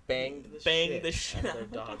then banged the shit out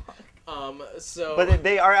of their dog. So But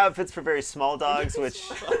they are outfits for very small dogs, which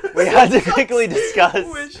we had to quickly discuss.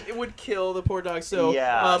 which it would kill the poor dog. So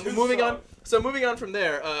Yeah. moving on from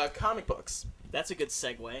there, comic books. That's a good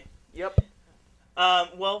segue. Yep.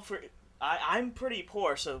 Well, I'm pretty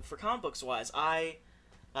poor, so for comic books wise, I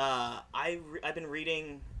I've been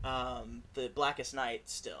reading The Blackest Night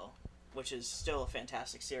still, which is still a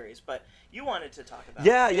fantastic series. But you wanted to talk about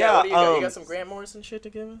Yeah, it. yeah. What do you got? You got some Grant Morrison shit to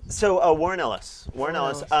give us? So Warren Ellis.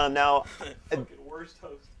 Now. Fucking worst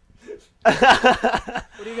host.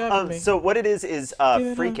 What do you got for me? So what it is it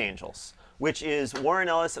Freak up. Angels, which is Warren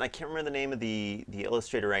Ellis, and I can't remember the name of the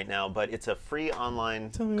illustrator right now, but it's a free online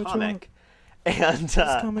Tell me what you comic. And What's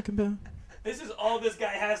this comic about? This is all this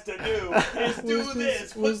guy has to do is do What's this.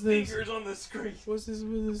 this? Put What's this? fingers on the screen. What's this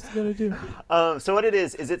gonna do? so what it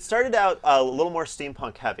is it started out a little more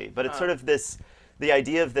steampunk heavy, but it's sort of the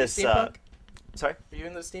idea of this. Steampunk? Sorry. Are you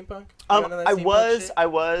into the steampunk? You into that I steampunk was. shit? I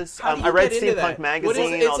was. How do I you read get into Steampunk that? magazine,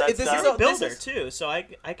 What is- all that this is stuff. You're a This builder is- too, so I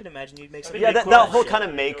can imagine you'd make some. Yeah, really that cool whole shit. kind of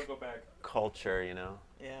Go make back. culture, you know.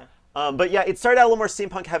 Yeah. But yeah, it started out a little more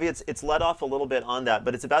steampunk heavy. It's led off a little bit on that,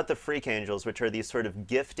 but it's about the Freak Angels, which are these sort of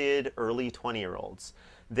gifted early 20-year-olds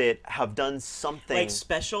that have done something Like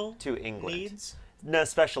special to England. needs. No,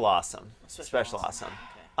 special awesome. Special Special awesome.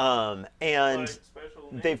 awesome. And Like special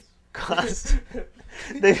they've names. caused.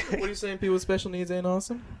 they, What are you saying? People with special needs ain't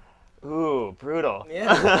awesome? ooh, brutal.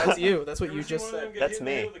 Yeah, that's you. That's what You you ever seen just one of them said. get That's hit in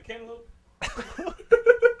the me. head with a cantaloupe?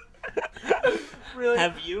 Really?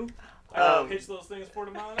 Have you? I pitch those things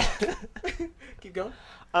 40 miles an hour. Keep going.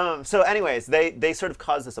 So anyways, they sort of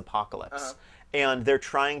caused this apocalypse. Uh-huh. And they're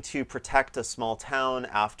trying to protect a small town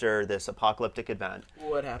after this apocalyptic event.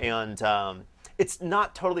 What happened? And it's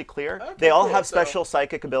not totally clear. Okay, they all cool. have So- special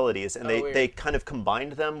psychic abilities, and weird. they kind of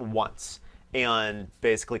combined them once and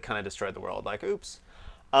basically kind of destroyed the world. Like, oops.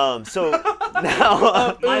 So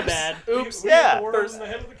now, My Oops. bad. Oops. We Yeah. hit the worms in the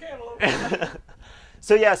head of the cantaloupe.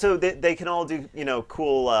 so yeah, so they can all do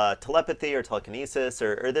cool telepathy or telekinesis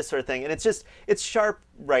or this sort of thing, and it's sharp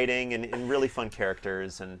writing and really fun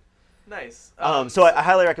characters and. Nice. So I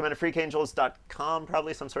highly recommend it. freakangels.com,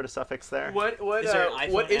 probably some sort of suffix there. What Is there an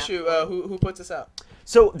iPhone what app issue? for it? Who puts this out?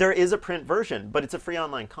 So there is a print version, but it's a free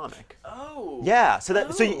online comic. Oh. Yeah, so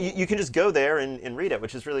Oh. you can just go there and read it,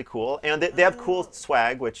 which is really cool. And they have cool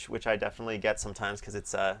swag, which I definitely get sometimes because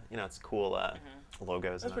it's it's cool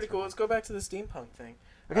logos. That's pretty cool. Let's go back to the steampunk thing.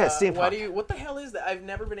 Okay, steampunk. What the hell is that? I've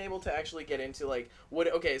never been able to actually get into like what.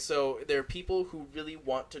 Okay, so there are people who really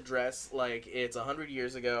want to dress like it's 100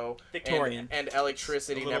 years ago, Victorian. and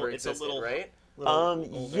electricity It's a little- never it's a existed, little- right?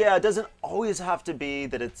 Yeah, it doesn't always have to be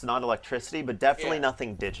that it's not electricity, but definitely Yeah.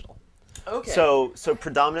 nothing digital. Okay. So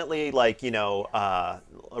predominantly like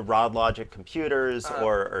rod logic computers Uh-huh.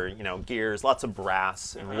 or gears, lots of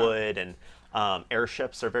brass and wood and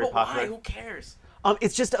airships are very but popular. why? Who cares?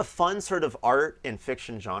 It's just a fun sort of art and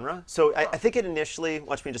fiction genre. So I think it initially,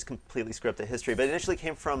 watch me just completely screw up the history, but it initially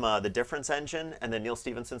came from the Difference engine, and then Neil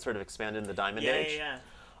Stephenson sort of expanded into the Diamond Age. Yeah.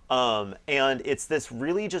 And it's this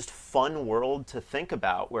really just fun world to think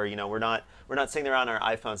about, where we're not sitting there on our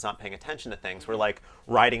iPhones not paying attention to things. We're like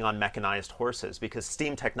riding on mechanized horses because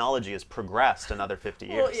steam technology has progressed another 50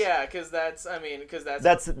 years. Well, yeah, because that's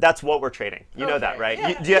That's what we're trading. You know that, Okay. right?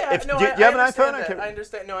 Yeah, Do you yeah, no, do you I have an understand iPhone? that. can't- I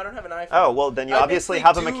understand. No, I don't have an iPhone. Oh, well, then you I obviously basically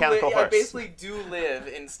have a do mechanical I horse. basically do live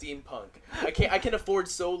in steampunk. I can afford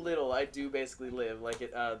so little. I do basically live like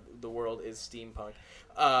it. The world is steampunk.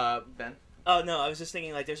 Ben. Oh no, I was just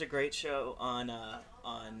thinking like there's a great show on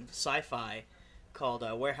Sci-Fi called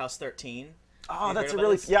Warehouse 13. Oh, You that's heard a about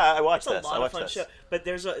really this? yeah. I watched It's a this. lot I of watched fun this. show, but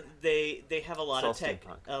there's they have a lot of It's all tech,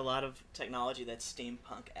 steampunk. a lot of technology that's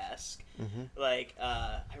steampunk-esque. Like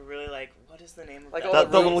I really like what is the name of Like that? all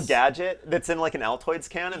The little roots. gadget that's in like an Altoids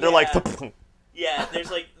can, and they're like, Yeah,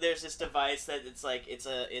 there's this device that it's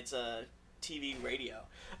a TV radio.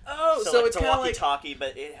 Oh, So it's a kind of like walkie-talkie,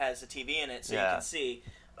 but it has a TV in it, so you Yeah. can see.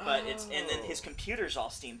 But and then his Oh. computer's all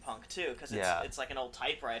steampunk too, because Yeah. it's like an old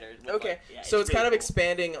typewriter. With okay. like, yeah, So it's kind really of cool.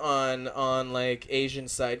 expanding on like Asian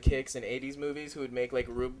sidekicks in 80s movies who would make like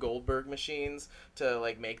Rube Goldberg machines to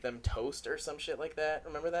like make them toast or some shit like that.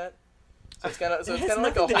 Remember that? So it's kind of It has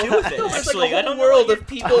like a nothing to whole, do with it, no, it's actually. like a I whole don't know world what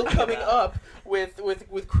of you're people talking coming about. up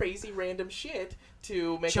with crazy random shit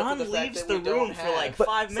to make John up for the fact leaves that the we don't room for have like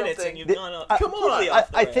 5 minutes, something- and you've The- gone up Come completely on,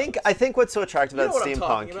 off the I rails. think what's so attractive You know about what I'm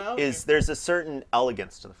talking steampunk about. is there's a certain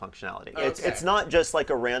elegance to the functionality. Okay. It's not just like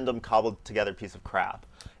a random cobbled together piece of crap.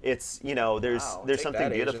 It's there's Wow, there's take something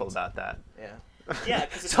that, beautiful Asians. about that. Yeah. Yeah,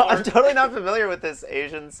 because it's So I'm more- totally not familiar with this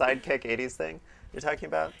Asian sidekick 80s thing you're talking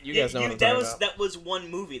about. You guys know what I'm that talking was about. that was one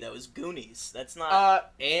movie. That was Goonies. That's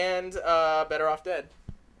not. And Better Off Dead.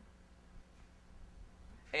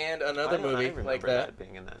 And another I movie remember like that.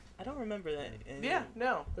 being in that. I don't remember that. Yeah,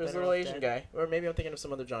 no. There's a Better little Off Asian Dead. guy. Or maybe I'm thinking of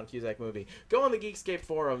some other John Cusack movie. Go on the Geekscape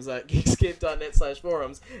forums at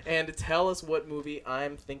geekscape.net/forums and tell us what movie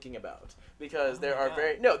I'm thinking about. because there are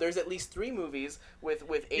there's at least 3 movies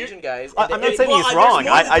with Asian guys. I'm not saying he's wrong.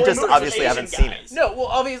 I just obviously haven't seen it. No, well,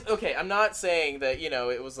 obviously, okay. I'm not saying that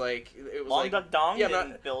it was like Long Duck Dong. Yeah,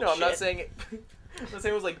 I'm not saying it. I'm not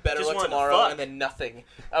saying it was like Better Just Luck wanted to Tomorrow fuck. and then nothing.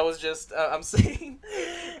 I was just I'm saying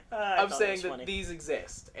I I'm thought saying it was that funny. these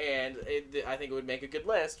exist, and I think it would make a good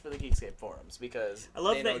list for the Geekscape forums because I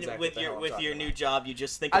love they know that exactly with what the hell I'm with talking your new about. job, you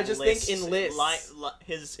just think. I of just lists. think in lists.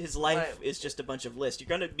 His life Right. is just a bunch of lists. You're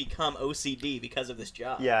gonna become OCD because of this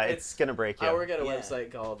job. Yeah, it's gonna break you. I work at a Yeah.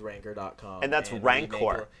 website called Ranker.com, And that's we make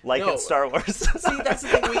Rancor, like no, in Star Wars. See, that's the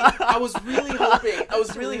thing. I was really hoping. I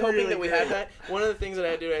was really hoping that we really had that. One of the things that I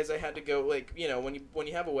had to do is I had to go when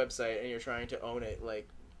you have a website and you're trying to own it like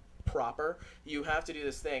proper, you have to do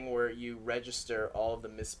this thing where you register all of the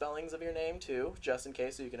misspellings of your name too, just in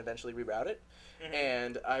case, so you can eventually reroute it. Mm-hmm.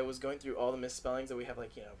 And I was going through all the misspellings that we have,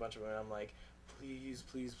 like a bunch of them. And I'm like, please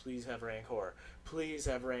have Rancor, please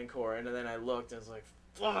have Rancor. And then I looked and I was like,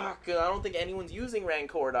 fuck, I don't think anyone's using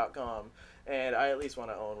Rancor.com. And I at least want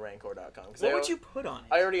to own Rancor.com. What would you put on it?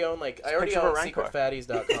 I already own picture of a Rancor.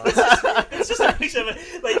 SecretFatties.com. It's just a picture of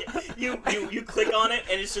it. Like you click on it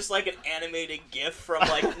and it's just like an animated GIF from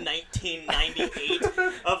like 1998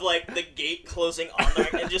 of like the gate closing on there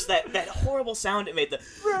and just that horrible sound it made.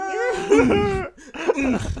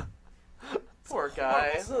 Poor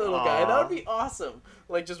guy, the little guy. That would be awesome.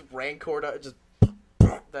 Like just Rancor. Just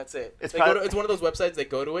that's it. It's It's one of those websites. They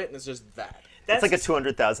go to it and it's just that. It's like a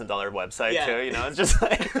 $200,000 website Yeah. too. It's just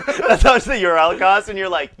like that's how much the URL costs, and you're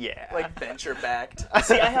like, yeah. Like venture backed.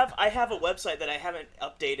 See, I have a website that I haven't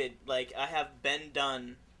updated. Like I have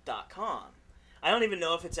bendone.com. I don't even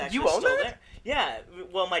know if it's actually You own still that? there. Yeah.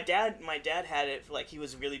 Well, my dad had it. Like he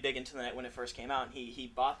was really big into the net when it first came out, and he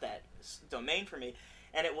bought that domain for me,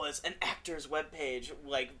 and it was an actor's webpage.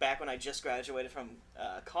 Like back when I just graduated from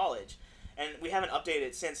college. And we haven't updated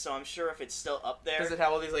it since, so I'm sure if it's still up there. Does it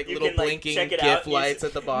have all these like you little can, like, blinking check it GIF out. lights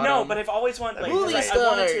at the bottom? No, but I've always wanted. Like, Movie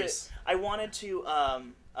I wanted to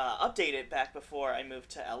update it back before I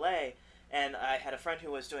moved to LA, and I had a friend who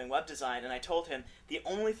was doing web design, and I told him the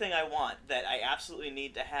only thing I want that I absolutely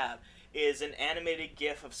need to have is an animated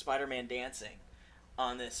GIF of Spider-Man dancing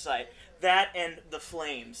on this site. That and the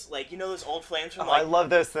flames, like those old flames from I love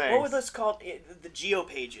those things. what were those called? The Geo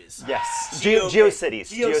pages. Yes, GeoCities. GeoCities.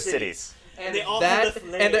 GeoCities. And they all that have the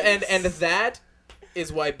flames. and that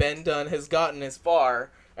is why Ben Dunn has gotten as far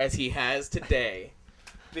as he has today.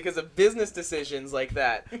 Because of business decisions like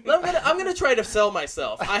that. I'm gonna try to sell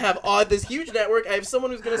myself. I have this huge network. I have someone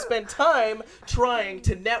who's gonna spend time trying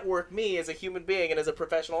to network me as a human being and as a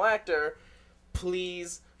professional actor.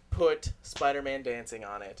 Please put Spider-Man dancing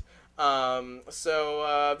on it.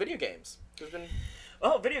 Video games. There's been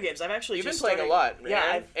Video games. I've actually you've been just playing started, a lot.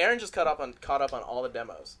 Yeah, Aaron just caught up on all the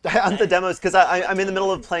demos. On the demos, because I'm in the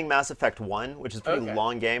middle of playing Mass Effect 1, which is a pretty Okay.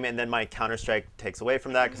 long game, and then my Counter-Strike takes away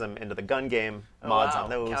from that because I'm into the gun game mods wow. on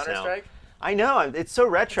those now. Counter-Strike? I know, it's so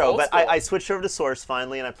retro, old but school. I switched over to Source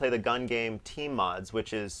finally, and I play the gun game team mods,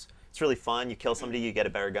 which is it's really fun. You kill somebody, you get a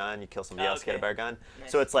better gun. You kill somebody else, you get a Okay. better gun.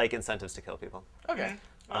 Nice. So it's like incentives to kill people. Okay.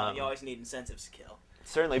 you always need incentives to kill.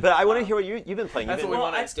 Certainly, but I want to hear what you've been playing. That's You've what we been,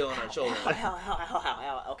 want to instill in our children.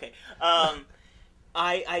 Okay.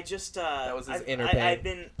 I just That was his inner I've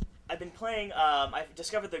pain. been playing. I've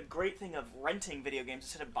discovered the great thing of renting video games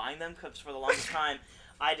instead of buying them. Because for the longest time,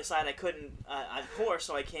 I decided I couldn't. I'm poor,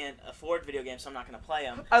 so I can't afford video games, so I'm not going to play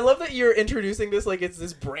them. I love that you're introducing this like it's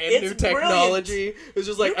this brand It's new technology. It's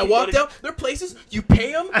just like You I can walk go to- down. There are places you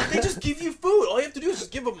pay them. They just give you food. All you have to do is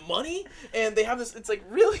just give them money, and they have this. It's like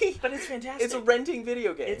really. But it's fantastic. It's renting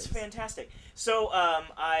video games. It's fantastic. So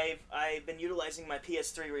I've been utilizing my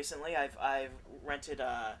PS3 recently. I've rented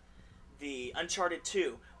the Uncharted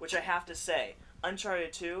 2, which I have to say,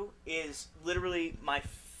 Uncharted 2 is literally my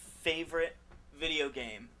favorite video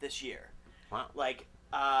game this year. Wow. Like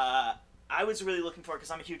I was really looking forward, because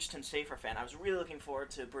I'm a huge Tim Schafer fan. I was really looking forward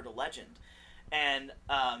to Brutal Legend, and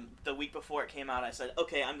the week before it came out, I said,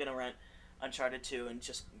 okay, I'm gonna rent Uncharted 2 and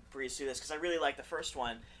just breeze through this, because I really liked the first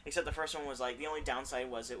one, except the first one was like, the only downside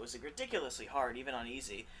was it was ridiculously hard, even on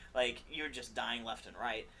easy. Like, you were just dying left and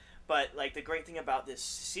right. But like, the great thing about this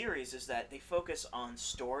series is that they focus on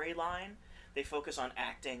storyline, they focus on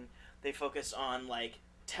acting, they focus on like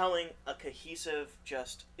telling a cohesive,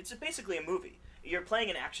 it's basically a movie. You're playing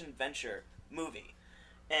an action-adventure movie,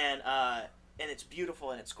 and it's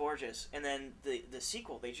beautiful and it's gorgeous. And then the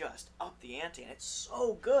sequel, they just up the ante, and it's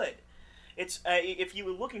so good. It's if you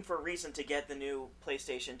were looking for a reason to get the new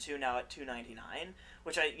PlayStation 2 now at $299,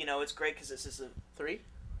 which it's great because this is a 3.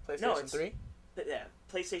 PlayStation No, it's- 3. yeah,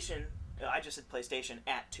 PlayStation I just said PlayStation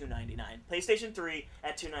at $299. PlayStation 3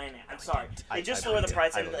 at $299. I'm sorry. I- They just I lowered the believe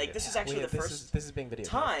price, it. I and believe like this it. is actually the this first is being video.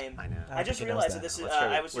 time. I know. I just think he knows realized that that. this is. Let's show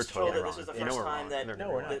I you. was We're just told totally that this was the wrong. You know first we're time wrong. that No,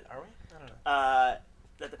 we're not. that, Are we? I don't know.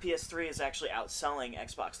 that the PS3 is actually outselling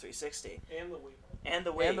Xbox 360 And the Wii. and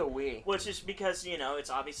the Wii. And the Wii. Which is because, it's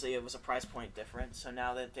obviously it was a price point difference, so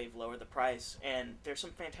now that they've lowered the price, and there's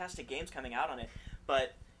some fantastic games coming out on it,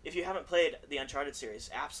 but if you haven't played the Uncharted series,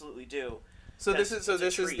 absolutely do. So Because this is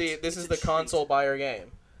it's a treat. this It's is a the treat. console buyer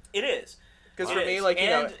game. It is. Because It for me, is. like,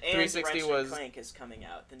 and 360 Ratchet was and Clank is coming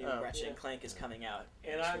out. The new Oh. Ratchet and Clank is coming out.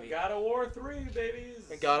 And next I week. God of War 3, babies.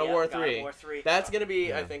 God of Yeah, War God of 3. War 3. That's gonna be,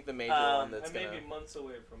 Yeah. I think, the major Um, one. That's I may gonna be months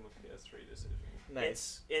away from a PS3 decision.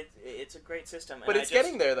 nice. It's a great system. But and it's I just,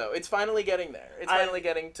 getting there, though. It's finally getting there. It's I- finally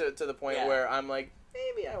getting to the point Yeah. where I'm like,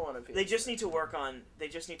 maybe I want to. They just need to work on. They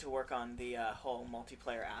just need to work on the whole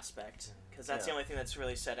multiplayer aspect, because that's the Yeah. only thing that's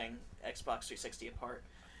really setting Xbox 360 apart.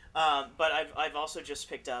 But I've also just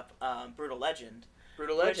picked up Brutal Legend.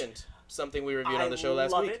 Brutal which Legend, something we reviewed on the show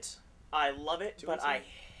last week. I love it, 2 but weeks I ago.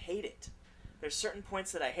 hate it. There's certain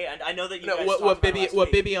points that I hate. I know that you No, guys what talked about it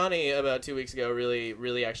last week. Bibiani about 2 weeks ago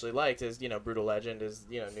really actually liked is Brutal Legend is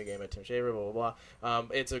new game by Tim Schafer, blah blah blah.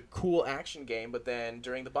 It's a cool action game, but then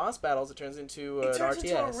during the boss battles it turns into It an turns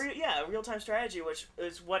RTS. into a real-time strategy, which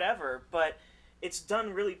is whatever, but it's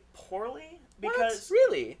done really poorly because What?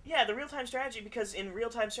 Really? yeah, the real-time strategy, because in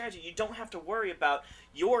real-time strategy you don't have to worry about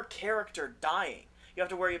your character dying. You have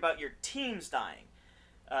to worry about your team's dying.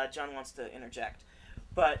 John wants to interject.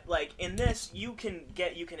 But like in this, you can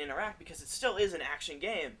interact because it still is an action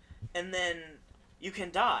game, and then you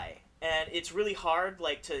can die, and it's really hard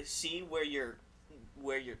like to see where your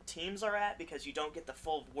teams are at because you don't get the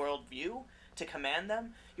full world view to command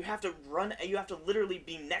them. You have to literally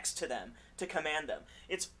be next to them to command them.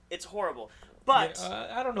 It's horrible. But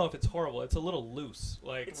Yeah, I don't know if it's horrible. It's a little loose.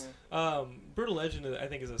 Like, Brutal Legend, I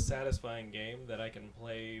think, is a satisfying game that I can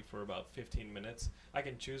play for about 15 minutes. I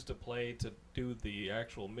can choose to play to do the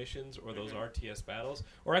actual missions or those RTS battles,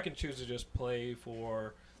 or I can choose to just play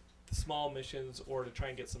for the small missions or to try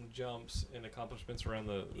and get some jumps and accomplishments around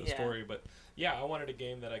the Yeah. story. But yeah, I wanted a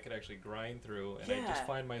game that I could actually grind through, and I just Yeah.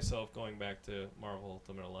 find myself going back to Marvel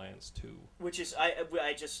Ultimate Alliance 2. which is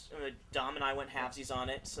I just Dom and I went halvesies on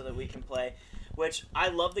it so that we can play, which I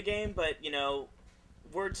love the game, but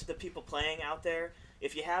word to the people playing out there: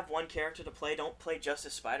 if you have one character to play, don't play just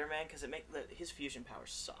as Spider-Man because his fusion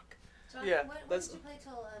powers suck. John, Yeah, what that's- did you play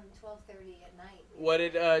till 12:30 at night? What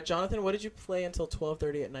did Jonathan? What did you play until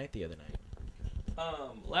 12:30 at night the other night?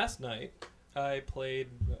 Last night, I played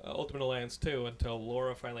Ultimate Alliance 2 until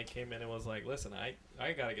Laura finally came in and was like, listen, I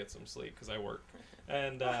got to get some sleep because I work.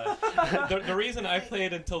 And the reason I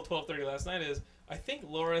played until 12:30 last night is I think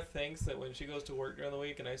Laura thinks that when she goes to work during the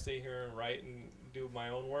week and I stay here and write and do my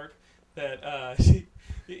own work, that this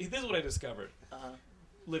is what I discovered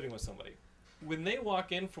living with somebody. When they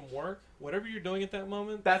walk in from work, whatever you're doing at that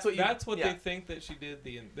moment, That's what they yeah. think that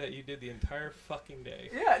that you did the entire fucking day.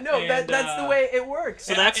 Yeah, no, And, that's the way it works.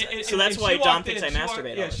 So that's why she Dom walked thinks in- I she walked-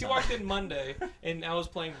 masturbate. Yeah, all the she time. walked in Monday, and I was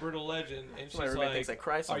playing Brutal Legend, and she's My roommate thinks I like,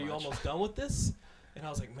 cry so "Are you much." almost done with this?" And I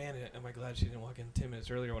was like, "Man, am I glad she didn't walk in 10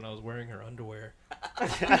 minutes earlier when I was wearing her underwear."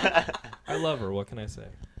 I love her. What can I say?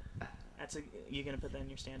 You gonna put that in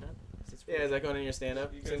your stand-up? Yeah, is that going in your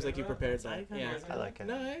stand-up? You guys Seems like you have that? prepared that. I Yeah. I like it.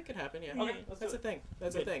 No, it could happen. Yeah. Okay, let's That's do a it. thing.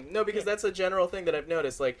 That's a Good. thing. No, because that's a general thing that I've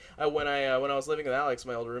noticed. Like when I was living with Alex,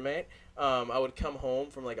 my old roommate, I would come home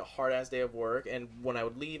from like a hard ass day of work, and when I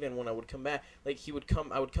would leave and when I would come back, like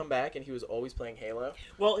I would come back, and he was always playing Halo.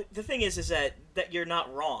 Well, the thing is that you're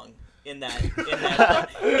not wrong in that.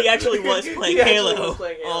 He actually was playing He actually Halo was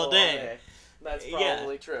playing Halo all day. That's Yeah.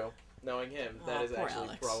 probably true. Knowing him, that Aw, is poor actually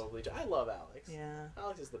Alex. probably true. I love Alex. Yeah.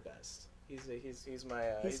 Alex is the best. He's my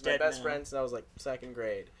He's my dead best now. friend since I was like second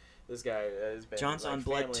grade. This guy has been John's like on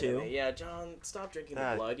blood, family to too. me. Yeah, John, stop drinking the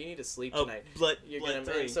God. blood. You need to sleep Oh, tonight. blood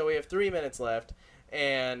 3. So we have 3 minutes left,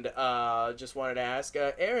 and just wanted to ask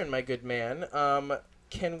Aaron, my good man, where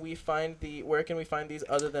can we find these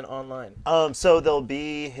other than online? So they'll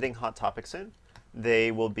be hitting Hot Topic soon. They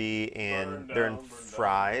will be they're in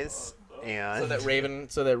Fries and So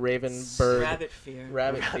that Raven Bird Rabbit Fear.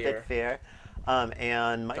 Rabbit Fear. Rabbit Fair,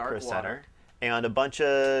 and Micro Dark Center, Water. and a bunch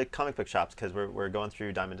of comic book shops because we're going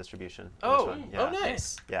through Diamond Distribution. for this one. Yeah.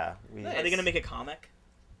 Nice. Yeah, Nice. Are they gonna make a comic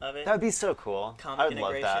of it? that would be so cool. Comic I would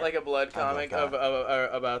love integration. that. Like a blood I love comic that.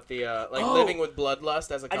 about the Oh! living with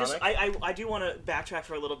bloodlust as a I comic. I do want to backtrack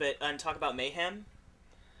for a little bit and talk about Mayhem.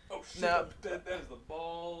 Oh shit! No. That is the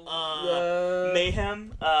ball.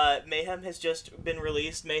 Mayhem. Mayhem has just been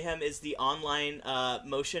released. Mayhem is the online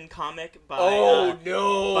motion comic by.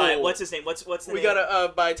 No! By what's his name? What's the We name?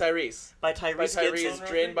 got by Tyrese. By Tyrese Gibson.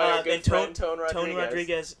 Drained by our good and friend Tone Rodriguez. Tone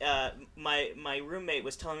Rodriguez. My roommate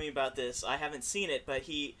was telling me about this. I haven't seen it, but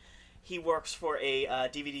he works for a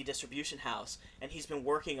DVD distribution house, and he's been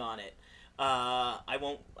working on it.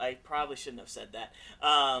 I probably shouldn't have said that.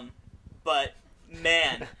 But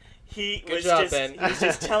man, he Good was job, just Ben. he was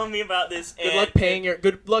just telling me about this. Good luck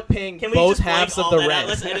paying Can we both just blank halves of all the that out? rent.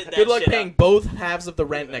 Let's edit that Good luck shit paying out. both halves of the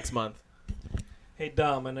rent next month. Hey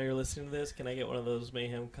Dom, I know you're listening to this. Can I get one of those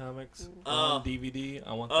Mayhem comics on DVD?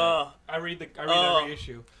 I want that. I read every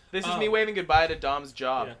issue. This is me waving goodbye to Dom's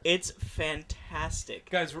job. Yeah. It's fantastic.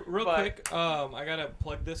 Guys, real quick, I gotta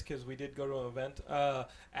plug this because we did go to an event.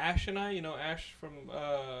 Ash and I, Ash from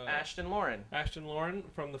Ashton Lauren,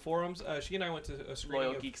 from the forums. She and I went to a screening.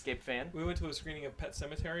 loyal Geekscape fan. We went to a screening of Pet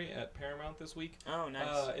Sematary at Paramount this week. Oh,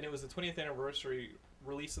 nice. And it was the 20th anniversary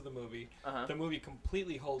release of the movie. Uh-huh. The movie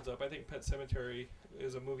completely holds up. I think Pet Sematary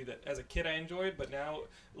is a movie that, as a kid, I enjoyed, but now,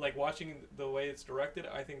 like watching the way it's directed,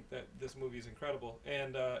 I think that this movie is incredible,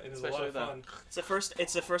 and it is a lot of fun.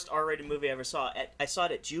 It's the first R-rated movie I ever saw. I saw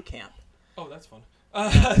it at Jew Camp. Oh, that's fun.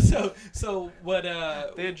 So what?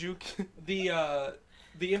 They had Juke.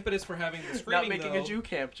 The impetus for having the screening, Not making a Jew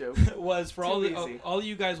camp joke. was for Too all easy.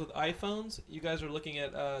 you guys with iPhones. You guys are looking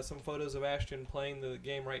at some photos of Ashton playing the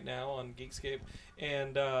game right now on Geekscape,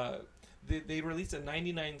 and they released a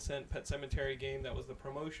 99-cent Pet Sematary game that was the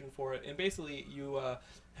promotion for it. And basically, you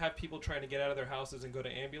have people trying to get out of their houses and go to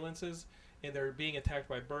ambulances, and they're being attacked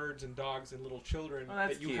by birds and dogs and little children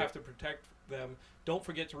that you cute. have to protect them. Don't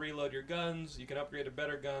forget to reload your guns. You can upgrade to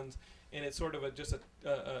better guns. And it's sort of just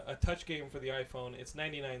a touch game for the iPhone. It's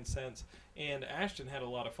 99 cents. And Ashton had a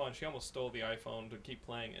lot of fun. She almost stole the iPhone to keep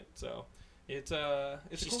playing it. So it's a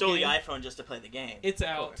She cool stole game. the iPhone just to play the game. It's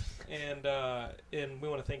out, and we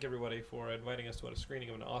want to thank everybody for inviting us to a screening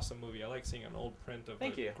of an awesome movie. I like seeing an old print of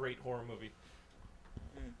Thank you. great horror movie.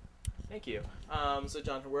 Thank you. So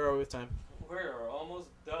John, where are we with time? We're almost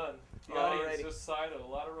done. The Alrighty. audience just sighed a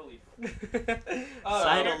lot of relief.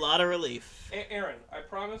 Sighed a lot of relief. Aaron, I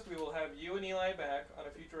promised we will have you and Eli back on a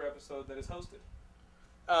future episode that is hosted.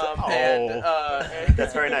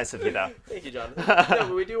 That's very nice of you, though. Thank you, John. No,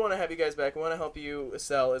 but we do want to have you guys back. We want to help you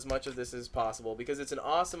sell as much of this as possible because it's an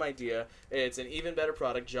awesome idea. It's an even better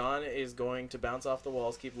product. John is going to bounce off the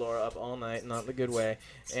walls, keep Laura up all night, not in the good way.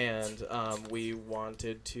 And we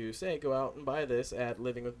wanted to say, go out and buy this at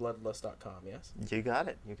livingwithbloodlust.com, yes? You got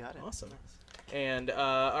it. You got it. Awesome. And,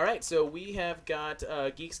 all right, so we have got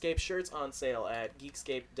Geekscape shirts on sale at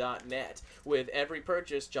geekscape.net. With every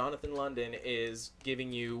purchase, Jonathan London is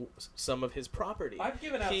giving you some of his property. I've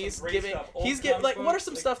given out He's some great giving, stuff. Old He's giving, like, comic what are books,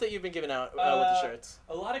 some like- stuff that you've been giving out with the shirts?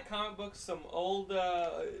 A lot of comic books, some old,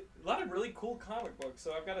 a lot of really cool comic books.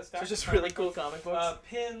 So I've got a stack So of just comic really cool books. comic books?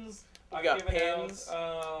 Pins. We I've got given pins.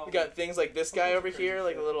 Out, We got things like this guy bunch of over crazy here,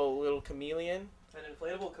 like a shit. little chameleon. An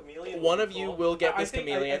inflatable chameleon. One would of be you cool. will get I this think,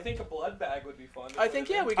 chameleon. I think a blood bag would be fun. to I put think,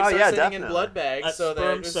 it yeah, in. we can Oh, start yeah, sending in definitely. blood bags A so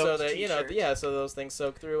sperm that soaked t-shirt. so those things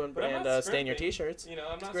soak through But I'm and not stain your scrimping. t-shirts. You know,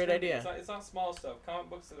 I'm It's a not great scrimping. idea. It's not small stuff. Comic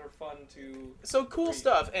books that are fun to. So cool read.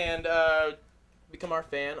 stuff, and become our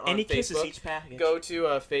fan on Any Facebook. kisses each package. Go to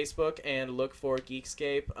Facebook and look for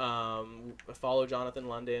Geekscape. Follow Jonathan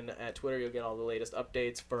London at Twitter. You'll get all the latest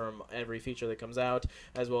updates from every feature that comes out,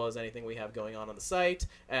 as well as anything we have going on the site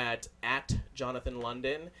at Jonathan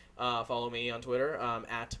London. Follow me on Twitter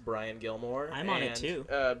at Brian Gilmore. I'm on it too.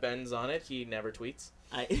 Ben's on it. He never tweets.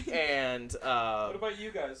 What about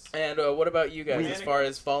you guys? And what about you guys We- as far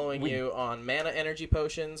as following you on mana energy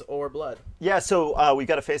potions or blood? Yeah, so we've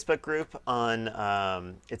got a Facebook group on,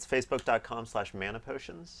 it's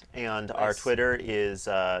facebook.com/manapotions, and our Nice. Twitter is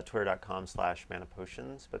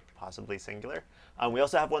twitter.com/manapotions, but possibly singular. We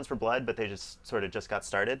also have ones for blood, but they just got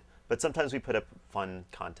started. But sometimes we put up fun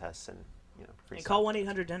contests and free And stuff. call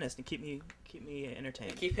 1-800-DENTIST and keep me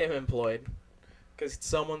entertained. Keep him employed, because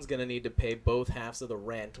someone's gonna need to pay both halves of the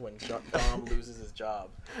rent when Dom loses his job.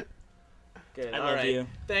 Good. I All love right. you.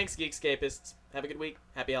 Thanks, Geekscapists. Have a good week.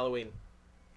 Happy Halloween.